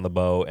Anita get on the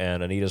boat,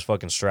 and Anita's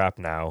fucking strapped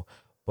now.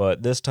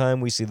 But this time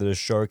we see that a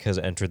shark has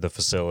entered the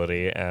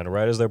facility, and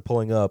right as they're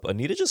pulling up,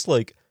 Anita just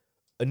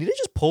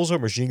pulls her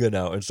machine gun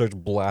out and starts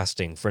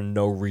blasting for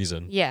no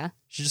reason. Yeah.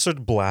 She just starts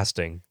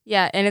blasting.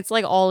 Yeah, and it's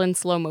like all in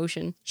slow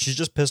motion. She's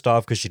just pissed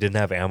off because she didn't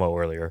have ammo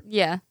earlier.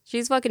 Yeah.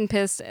 She's fucking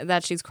pissed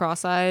that she's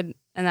cross-eyed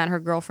and that her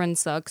girlfriend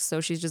sucks,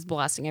 so she's just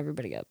blasting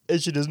everybody up.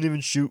 And she doesn't even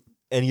shoot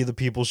any of the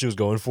people she was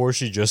going for.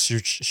 She just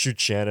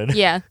shoots Shannon.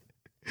 Yeah.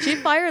 She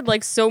fired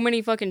like so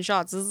many fucking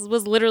shots. This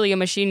was literally a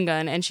machine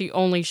gun, and she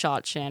only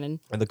shot Shannon.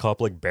 And the cop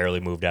barely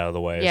moved out of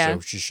the way, Yeah. so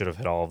she should have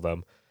hit all of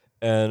them.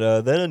 And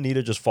then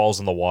Anita just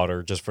falls in the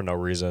water just for no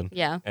reason.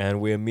 Yeah.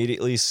 And we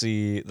immediately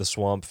see the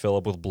swamp fill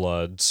up with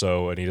blood,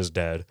 so Anita's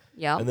dead.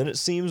 Yeah. And then it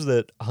seems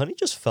that Honey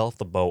just fell off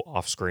the boat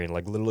off screen.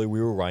 Like, literally, we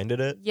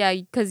rewinded it. Yeah,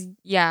 because,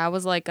 I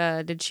was like,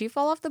 did she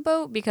fall off the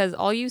boat? Because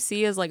all you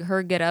see is, like,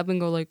 her get up and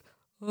go, like,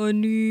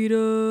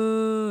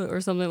 Anita,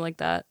 or something like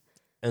that.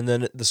 And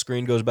then the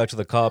screen goes back to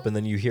the cop, and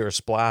then you hear a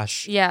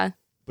splash. Yeah.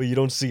 But you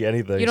don't see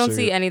anything. You don't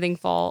see anything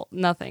fall.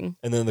 Nothing.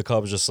 And then the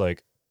cop is just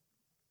like,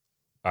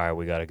 all right,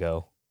 we gotta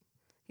go.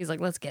 He's like,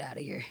 let's get out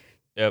of here.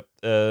 Yep,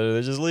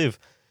 they just leave.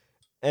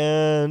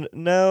 And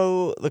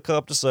now the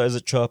cop decides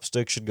that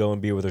Chopstick should go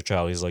and be with her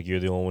child. He's like, you're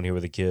the only one here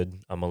with a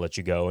kid. I'm going to let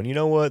you go. And you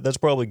know what? That's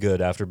probably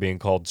good after being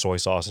called soy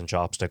sauce and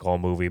chopstick all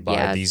movie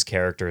by these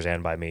characters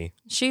and by me.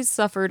 She's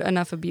suffered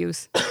enough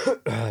abuse.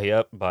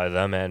 Yep, by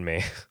them and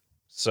me.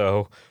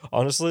 So,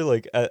 honestly,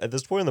 like, at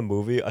this point in the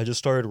movie, I just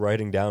started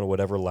writing down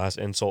whatever last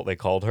insult they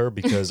called her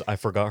because I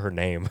forgot her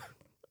name.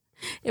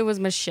 It was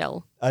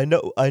Michelle. I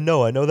know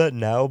that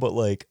now, but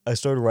like I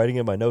started writing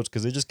in my notes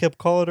because they just kept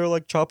calling her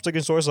like chopstick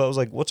and soy sauce. I was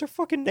like, what's her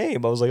fucking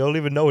name? I was like, I don't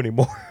even know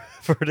anymore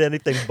for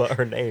anything but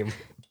her name.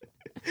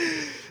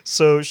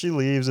 So she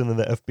leaves, and then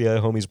the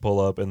FBI homies pull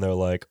up, and they're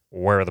like,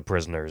 where are the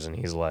prisoners? And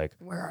he's like,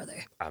 where are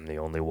they? I'm the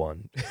only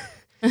one.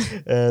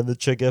 And the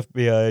chick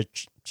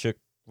FBI chick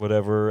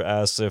whatever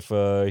asks if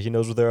he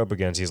knows what they're up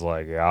against. He's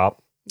like,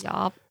 yup.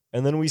 Yup.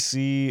 And then we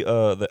see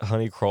that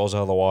Honey crawls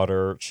out of the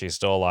water. She's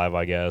still alive,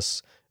 I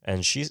guess.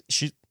 And she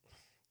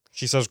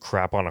says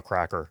crap on a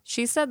cracker.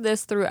 She said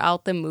this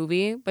throughout the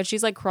movie, but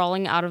she's like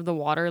crawling out of the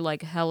water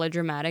like hella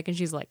dramatic, and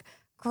she's like,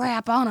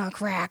 crap on a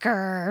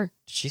cracker.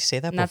 Did she say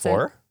that And that's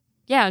before? it.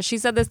 Yeah, she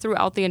said this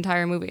throughout the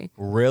entire movie.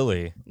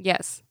 Really?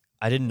 Yes.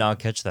 I did not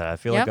catch that. I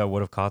feel like I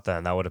would have caught that,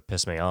 and that would have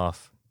pissed me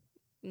off.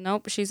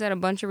 Nope, she said a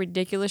bunch of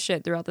ridiculous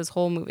shit throughout this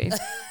whole movie.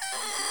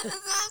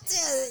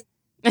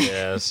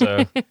 Yeah,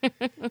 so...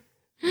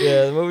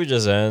 Yeah, the movie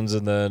just ends,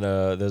 and then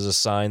there's a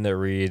sign that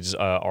reads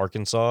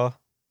Arkansas,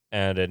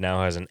 and it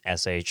now has an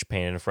SH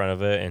painted in front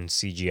of it and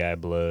CGI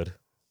blood.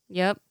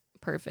 Yep,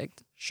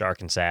 perfect.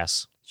 Shark and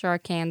sass.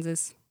 Shark,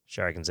 Kansas.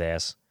 Shark and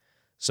sass.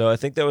 So I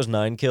think that was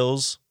 9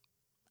 kills.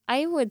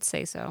 I would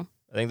say so.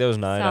 I think that was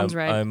 9. Sounds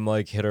right. I'm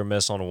like hit or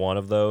miss on one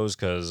of those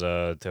because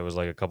there was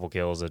like a couple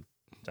kills that,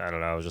 I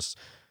don't know, just...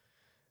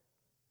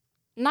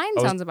 9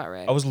 sounds about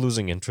right. I was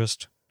losing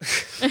interest.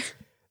 There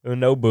were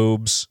no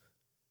boobs.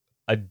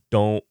 I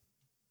don't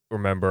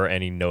remember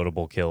any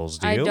notable kills.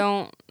 Do you?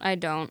 I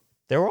don't.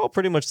 They were all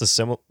pretty much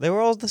they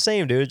were all the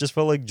same, dude. It just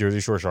felt like Jersey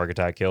Shore shark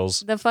attack kills.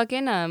 The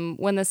fucking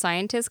when the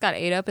scientists got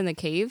ate up in the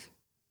cave.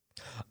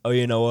 Oh,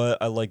 you know what?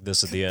 I like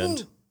this at the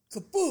end.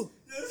 Kaboo!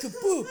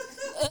 Kaboo!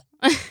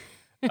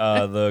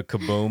 The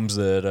kabooms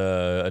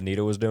that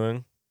Anita was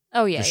doing.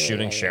 Oh yeah, Just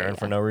shooting Sharon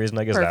for no. no reason.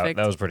 I guess Perfect.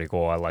 that was pretty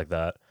cool. I like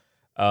that.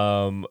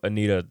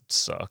 Anita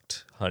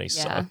sucked. Honey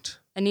sucked.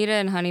 Anita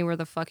and Honey were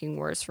the fucking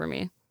worst for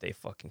me. They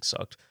fucking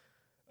sucked.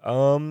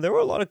 There were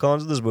a lot of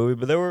cons of this movie,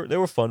 but there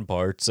were fun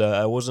parts.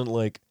 I wasn't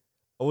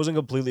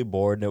completely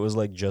bored, and it was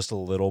like just a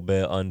little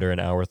bit under an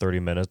hour 30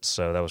 minutes,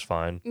 so that was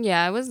fine.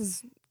 Yeah, it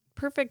was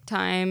Perfect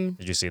Time.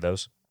 Did you see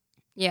those?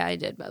 Yeah, I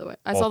did, by the way.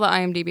 I Oh. saw the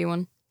IMDb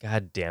one.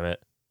 God damn it.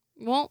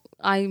 Well,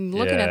 I'm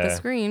looking at the Yeah.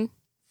 screen.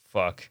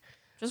 Fuck.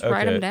 Just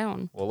write Okay. them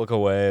down. We'll look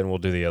away and we'll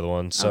do the other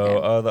one. So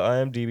Okay. the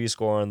IMDb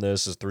score on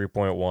this is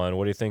 3.1.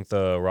 What do you think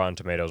the Rotten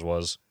Tomatoes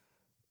was?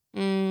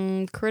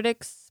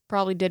 Critics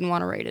probably didn't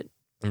want to rate it.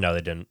 No,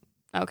 they didn't.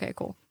 Okay,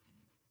 cool.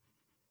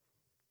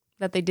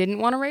 That they didn't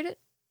want to rate it?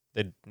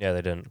 They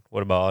didn't.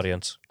 What about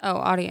audience? Oh,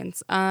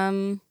 audience.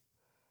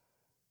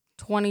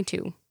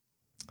 22.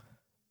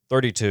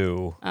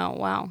 32. Oh,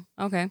 wow.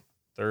 Okay.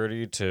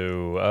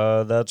 32.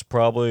 That's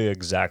probably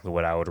exactly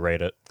what I would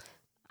rate it.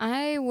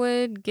 I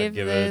would give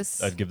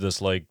this. I'd give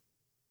this like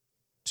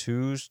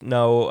 2.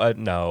 No, I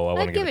want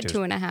I'd to give give it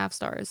 2.5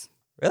 stars.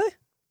 Really?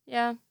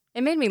 Yeah.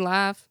 It made me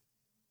laugh.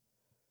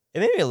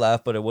 It made me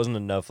laugh, but it wasn't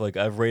enough. Like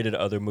I've rated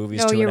other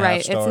movies. No, 2.5 you're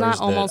right. stars It's not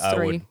that almost I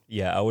 3.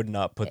 I would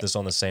not put this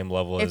on the same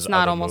level as It's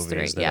not other almost 3.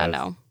 movies Yeah,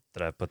 that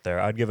that I've put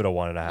there. I'd give it a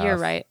 1.5. You're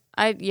right.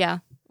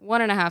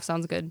 1.5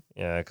 sounds good.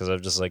 Yeah, because I'm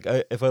just like,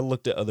 if I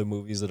looked at other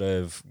movies that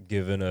I've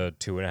given a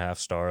 2.5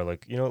 star,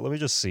 like, you know, let me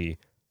just see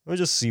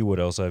what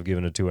else I've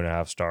given a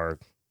 2.5 star,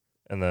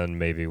 and then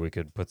maybe we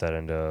could put that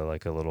into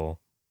like a little.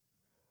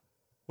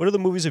 What other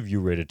movies have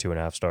you rated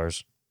 2.5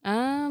 stars?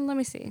 Let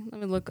me see.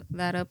 Let me look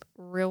that up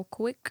real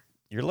quick.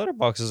 Your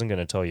letterbox isn't going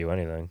to tell you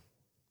anything.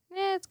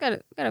 Yeah, it's got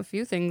a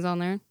few things on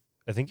there.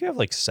 I think you have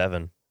like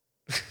 7.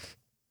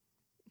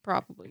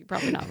 Probably. You're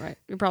probably not right.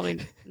 You're probably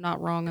not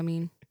wrong. I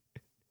mean,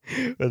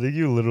 I think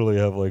you literally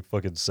have like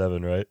fucking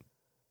 7, right?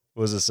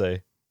 What does it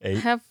say? 8? I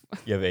have.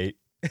 You have 8.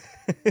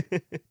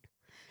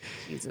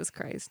 Jesus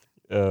Christ.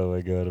 Oh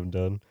my god, I'm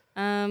done.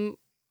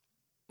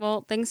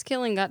 Well,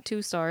 Thanksgiving got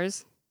 2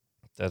 stars.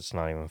 That's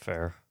not even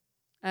fair.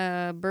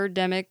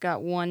 Birdemic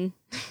got 1,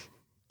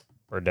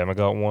 Birdemic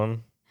got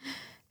 1.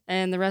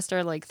 and the rest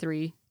are like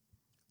 3.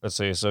 Let's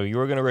see. So you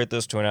were gonna rate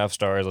this 2.5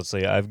 stars. Let's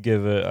see. I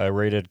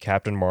rated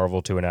Captain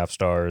Marvel 2.5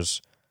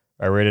 stars.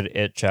 I rated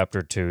It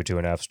Chapter 2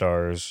 2.5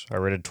 stars. I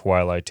rated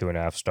Twilight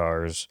 2.5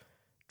 stars.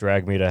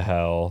 Drag Me to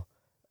Hell.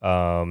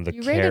 The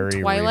You Carrie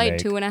rated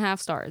Twilight remake. 2.5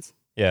 stars.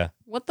 Yeah.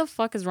 What the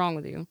fuck is wrong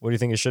with you? What do you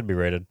think it should be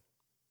rated?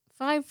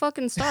 5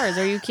 fucking stars.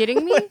 Are you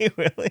kidding me? Wait,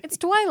 really? It's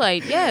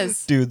Twilight.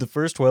 Yes. Dude, the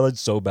first Twilight's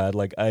so bad.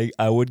 Like I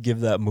would give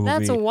that movie.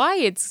 That's why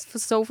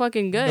it's so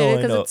fucking good, No, I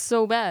because know. it's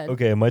so bad.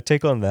 Okay, my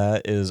take on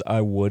that is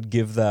I would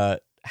give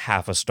that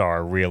half a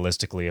star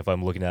realistically if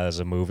I'm looking at it as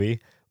a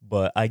movie,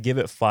 but I give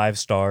it 5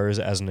 stars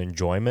as an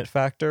enjoyment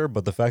factor.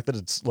 But the fact that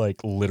it's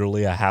like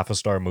literally a half a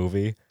star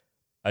movie,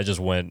 I just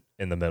went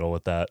in the middle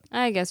with that.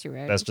 I guess you're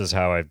right. That's just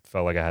how I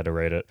felt like I had to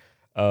rate it.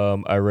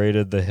 I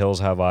rated The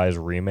Hills Have Eyes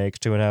remake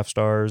 2.5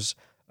 stars.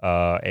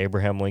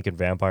 Abraham Lincoln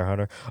Vampire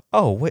Hunter.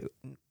 Oh wait,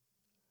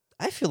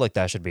 I feel like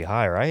that should be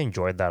higher. I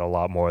enjoyed that a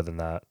lot more than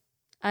that.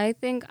 I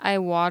think I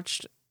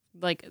watched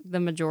like the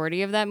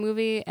majority of that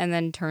movie and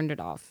then turned it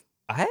off.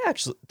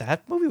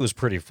 That movie was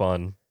pretty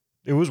fun.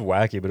 It was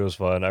wacky, but it was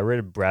fun. I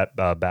rated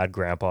Bad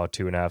Grandpa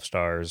 2.5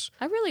 stars.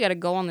 I really got to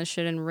go on this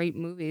shit and rate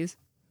movies.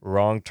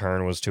 Wrong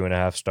Turn was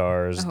 2.5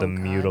 stars. Oh, The God.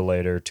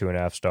 Mutilator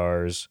 2.5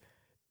 stars.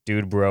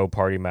 Dude Bro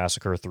Party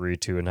Massacre 3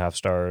 2.5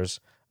 stars.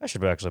 I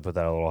should actually put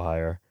that a little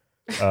higher.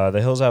 The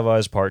Hills Have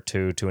Eyes Part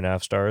 2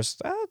 2.5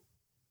 stars.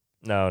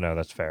 No,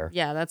 that's fair.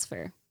 Yeah, that's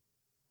fair.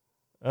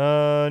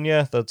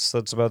 Yeah,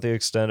 that's about the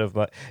extent of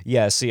my.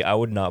 Yeah, see, I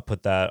would not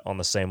put that on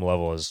the same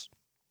level as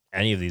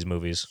any of these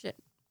movies. Shit.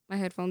 My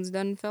headphones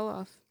done fell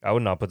off. I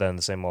would not put that in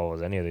the same level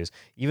as any of these.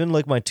 Even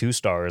like my 2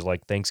 stars,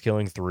 like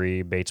Thanksgiving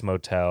 3, Bates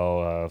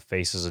Motel,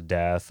 Faces of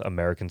Death,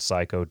 American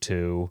Psycho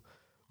 2,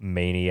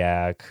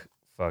 Maniac,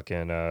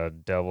 fucking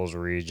Devil's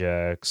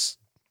Rejects.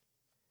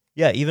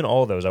 Yeah, even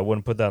all of those, I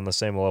wouldn't put that on the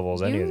same level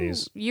as any of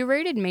these. You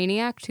rated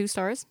Maniac 2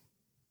 stars?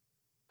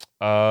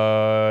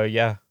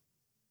 Yeah,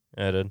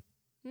 I did.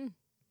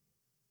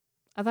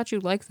 I thought you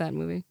liked that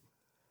movie.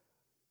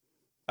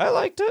 I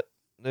liked it.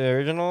 The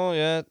original,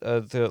 yeah,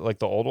 like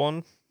the old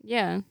one.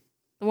 Yeah.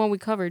 The one we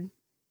covered.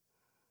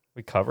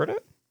 We covered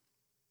it.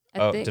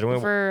 I think didn't we?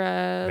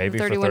 for Maybe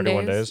for 31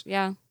 31 days?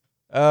 Yeah.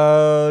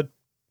 I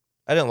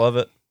didn't love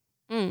it.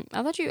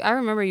 I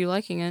remember you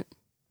liking it.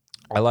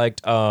 I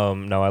liked I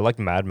liked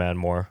Madman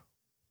more.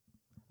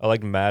 I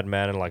liked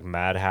Madman and like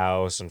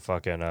Madhouse and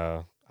fucking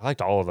I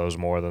liked all of those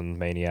more than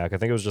Maniac. I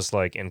think it was just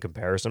like in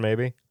comparison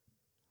maybe.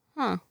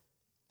 Huh.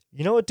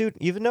 You know what, dude?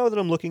 Even now that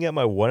I'm looking at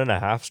my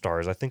 1.5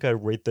 stars, I think I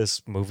rate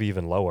this movie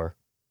even lower.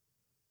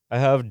 I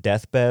have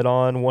Deathbed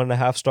on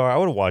 1.5 star. I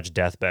would watch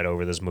Deathbed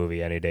over this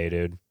movie any day,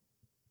 dude.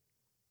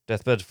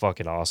 Deathbed's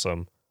fucking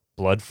awesome.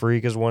 Blood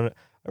Freak is one.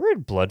 I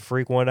rated Blood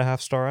Freak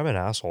 1.5 star. I'm an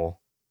asshole.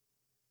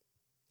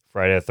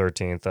 Friday the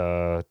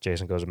 13th,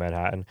 Jason Goes to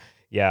Manhattan.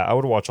 Yeah, I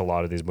would watch a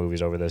lot of these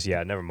movies over this.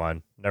 Yeah, never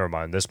mind.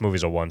 This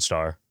movie's a 1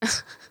 star.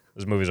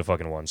 This movie's a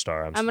fucking 1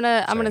 star. I'm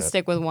gonna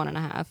stick with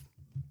 1.5.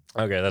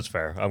 Okay, that's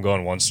fair. I'm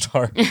going 1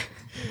 star.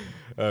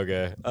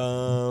 Okay.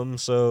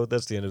 So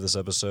that's the end of this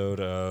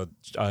episode.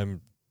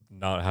 I'm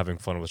not having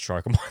fun with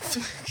Shark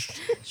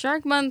Month.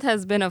 Shark Month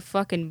has been a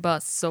fucking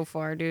bust so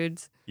far,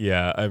 dudes.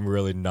 Yeah, I'm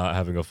really not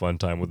having a fun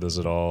time with this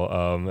at all.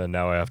 And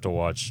now I have to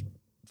watch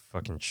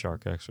Fucking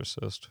Shark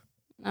Exorcist.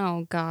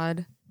 Oh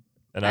God,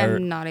 And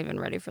I'm not even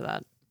ready for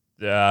that.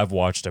 yeah, I've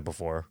watched it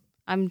before.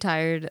 I'm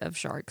tired of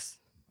sharks.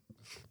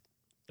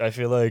 I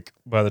feel like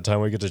by the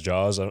time we get to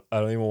Jaws, I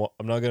don't even.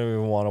 I'm not gonna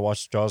even want to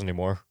watch Jaws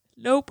anymore.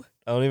 Nope.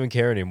 I don't even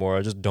care anymore.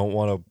 I just don't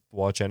want to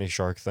watch any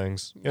shark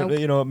things. Nope.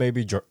 You know what?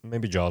 Maybe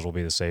Jaws will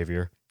be the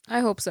savior. I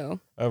hope so.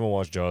 I haven't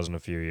watched Jaws in a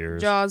few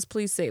years. Jaws,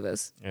 please save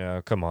us.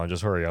 Yeah, come on,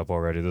 just hurry up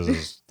already.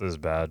 This is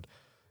bad.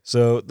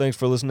 So thanks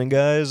for listening,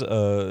 guys.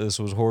 This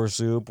was Horror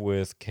Soup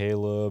with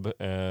Caleb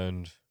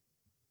and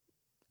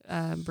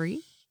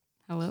Bree,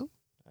 hello.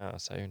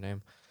 is that your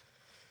name?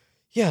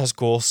 Yeah, it's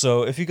cool.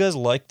 So if you guys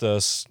liked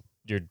us,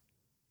 you're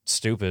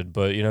stupid,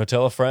 but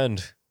tell a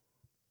friend.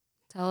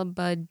 Tell a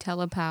bud,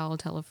 tell a pal,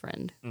 tell a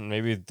friend.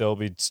 Maybe they'll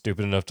be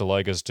stupid enough to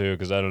like us too,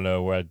 because I don't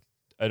know.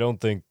 I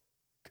don't think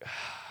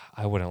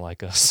I wouldn't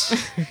like us.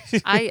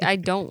 I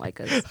don't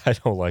like us. I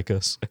don't like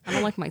us. I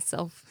don't like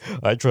myself.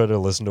 I try to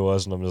listen to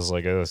us, and I'm just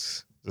like,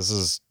 this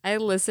is. I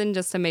listen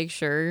just to make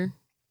sure,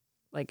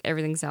 like,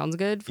 everything sounds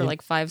good for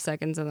like 5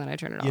 seconds, and then I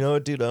turn it off. You know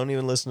what, dude? I don't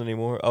even listen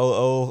anymore.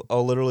 I'll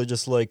literally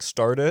just like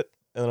start it,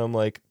 and I'm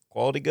like,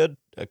 quality good.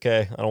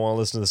 Okay, I don't want to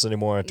listen to this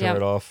anymore. I turn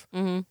it off.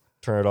 Mm-hmm.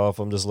 Turn it off.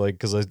 I'm just like,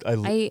 because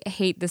I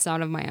hate the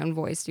sound of my own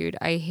voice, dude.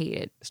 I hate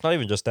it. It's not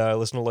even just that. I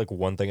listen to like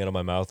one thing out of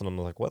my mouth, and I'm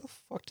like, why the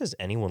fuck does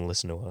anyone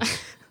listen to us?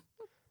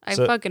 I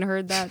fucking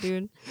heard that,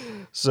 dude.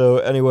 So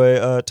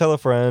anyway, tell a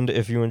friend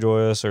if you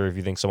enjoy us, or if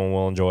you think someone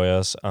will enjoy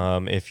us.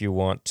 If you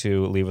want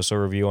to leave us a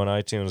review on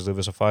iTunes, leave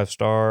us a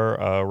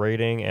 5-star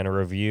rating and a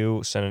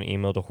review. Send an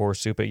email to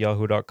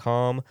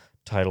horrorsoup@yahoo.com.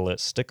 Title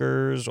it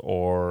stickers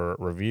or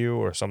review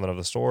or something of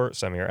the sort.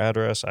 Send me your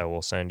address. I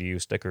will send you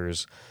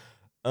stickers.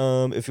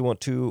 If you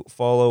want to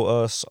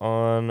follow us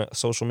on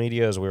social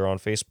media, as we're on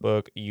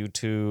Facebook,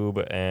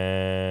 YouTube,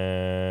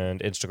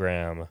 and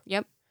Instagram.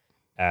 Yep.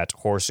 At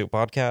Horror Soup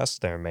Podcast.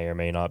 There may or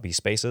may not be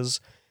spaces.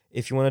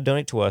 If you want to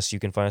donate to us, you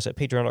can find us at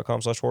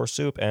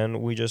patreon.com/horrorsoup,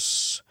 and we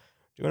just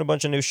doing a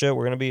bunch of new shit.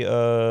 We're going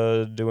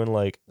to be doing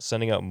like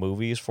sending out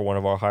movies for one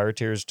of our higher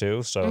tiers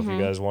too. So if you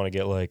guys want to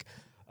get like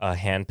a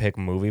hand-picked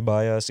movie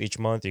by us each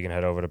month, you can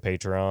head over to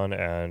Patreon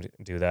and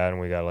do that.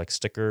 And we got like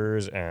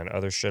stickers and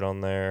other shit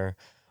on there.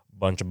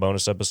 Bunch of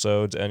bonus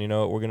episodes, and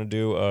we're gonna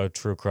do a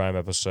true crime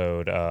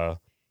episode.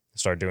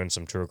 Start doing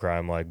some true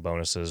crime like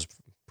bonuses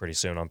pretty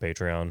soon on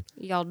Patreon.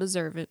 Y'all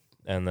deserve it.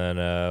 And then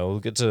we'll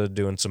get to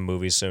doing some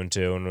movies soon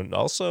too. And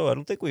also, I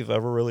don't think we've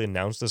ever really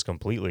announced this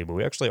completely, but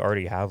we actually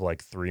already have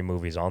like 3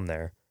 movies on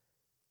there.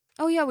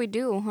 Oh yeah, we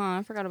do, huh?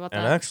 I forgot about that.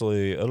 And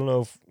actually, I don't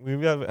know if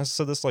we've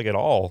said this like at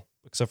all,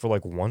 except for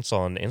like once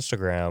on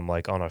Instagram,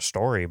 like on our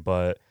story,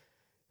 but.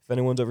 If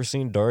anyone's ever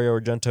seen Dario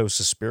Argento's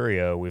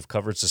Suspiria, we've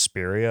covered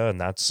Suspiria,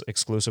 and that's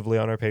exclusively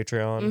on our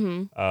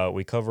Patreon.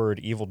 We covered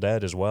Evil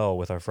Dead as well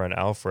with our friend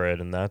Alfred,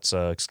 and that's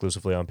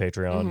exclusively on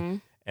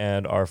Patreon.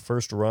 And our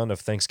first run of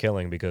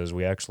Thanksgiving, because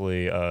we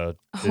actually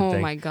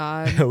my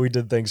God. we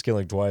did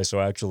Thanksgiving twice, so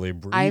actually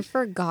I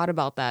forgot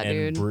about that,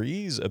 dude.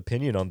 Bree's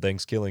opinion on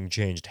Thanksgiving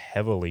changed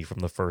heavily from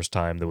the first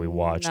time that we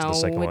watched the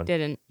second one. No, it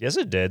didn't. Yes,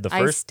 it did.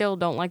 I still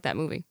don't like that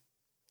movie.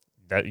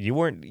 That you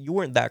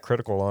weren't that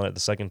critical on it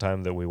the second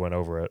time that we went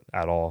over it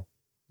at all.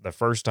 The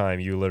first time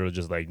you literally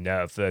just like,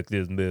 nah, fuck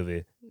this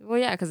movie. Well,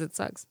 yeah, because it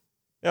sucks.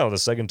 No, the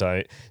second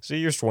time, see,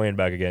 you're swaying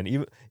back again.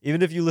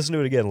 Even if you listen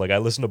to it again, like I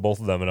listened to both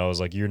of them and I was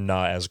like, you're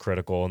not as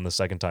critical in the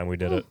second time we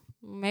did it.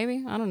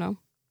 Maybe, I don't know.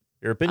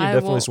 Your opinion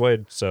definitely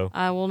swayed. So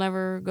I will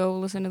never go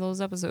listen to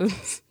those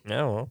episodes.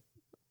 Yeah, well,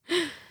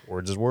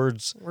 words is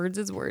words. Words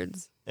is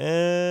words.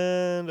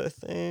 And I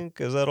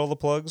think is that all the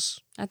plugs?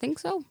 I think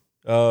so.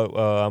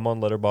 I'm on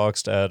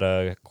Letterboxd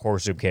at Horror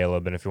Soup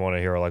Caleb, and if you want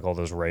to hear like all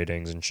those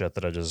ratings and shit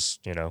that I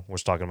just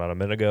was talking about a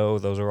minute ago,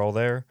 those are all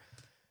there.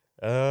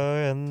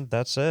 And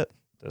that's it.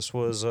 This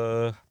was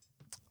a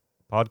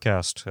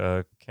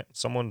podcast.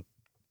 Someone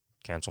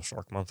cancel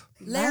Shark Month.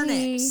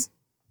 Larynx.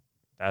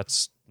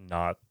 That's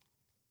not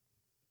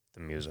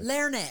the music.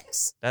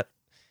 Larynx.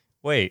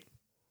 Wait.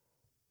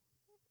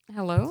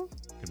 Hello?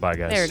 Goodbye,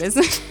 guys. There it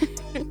is.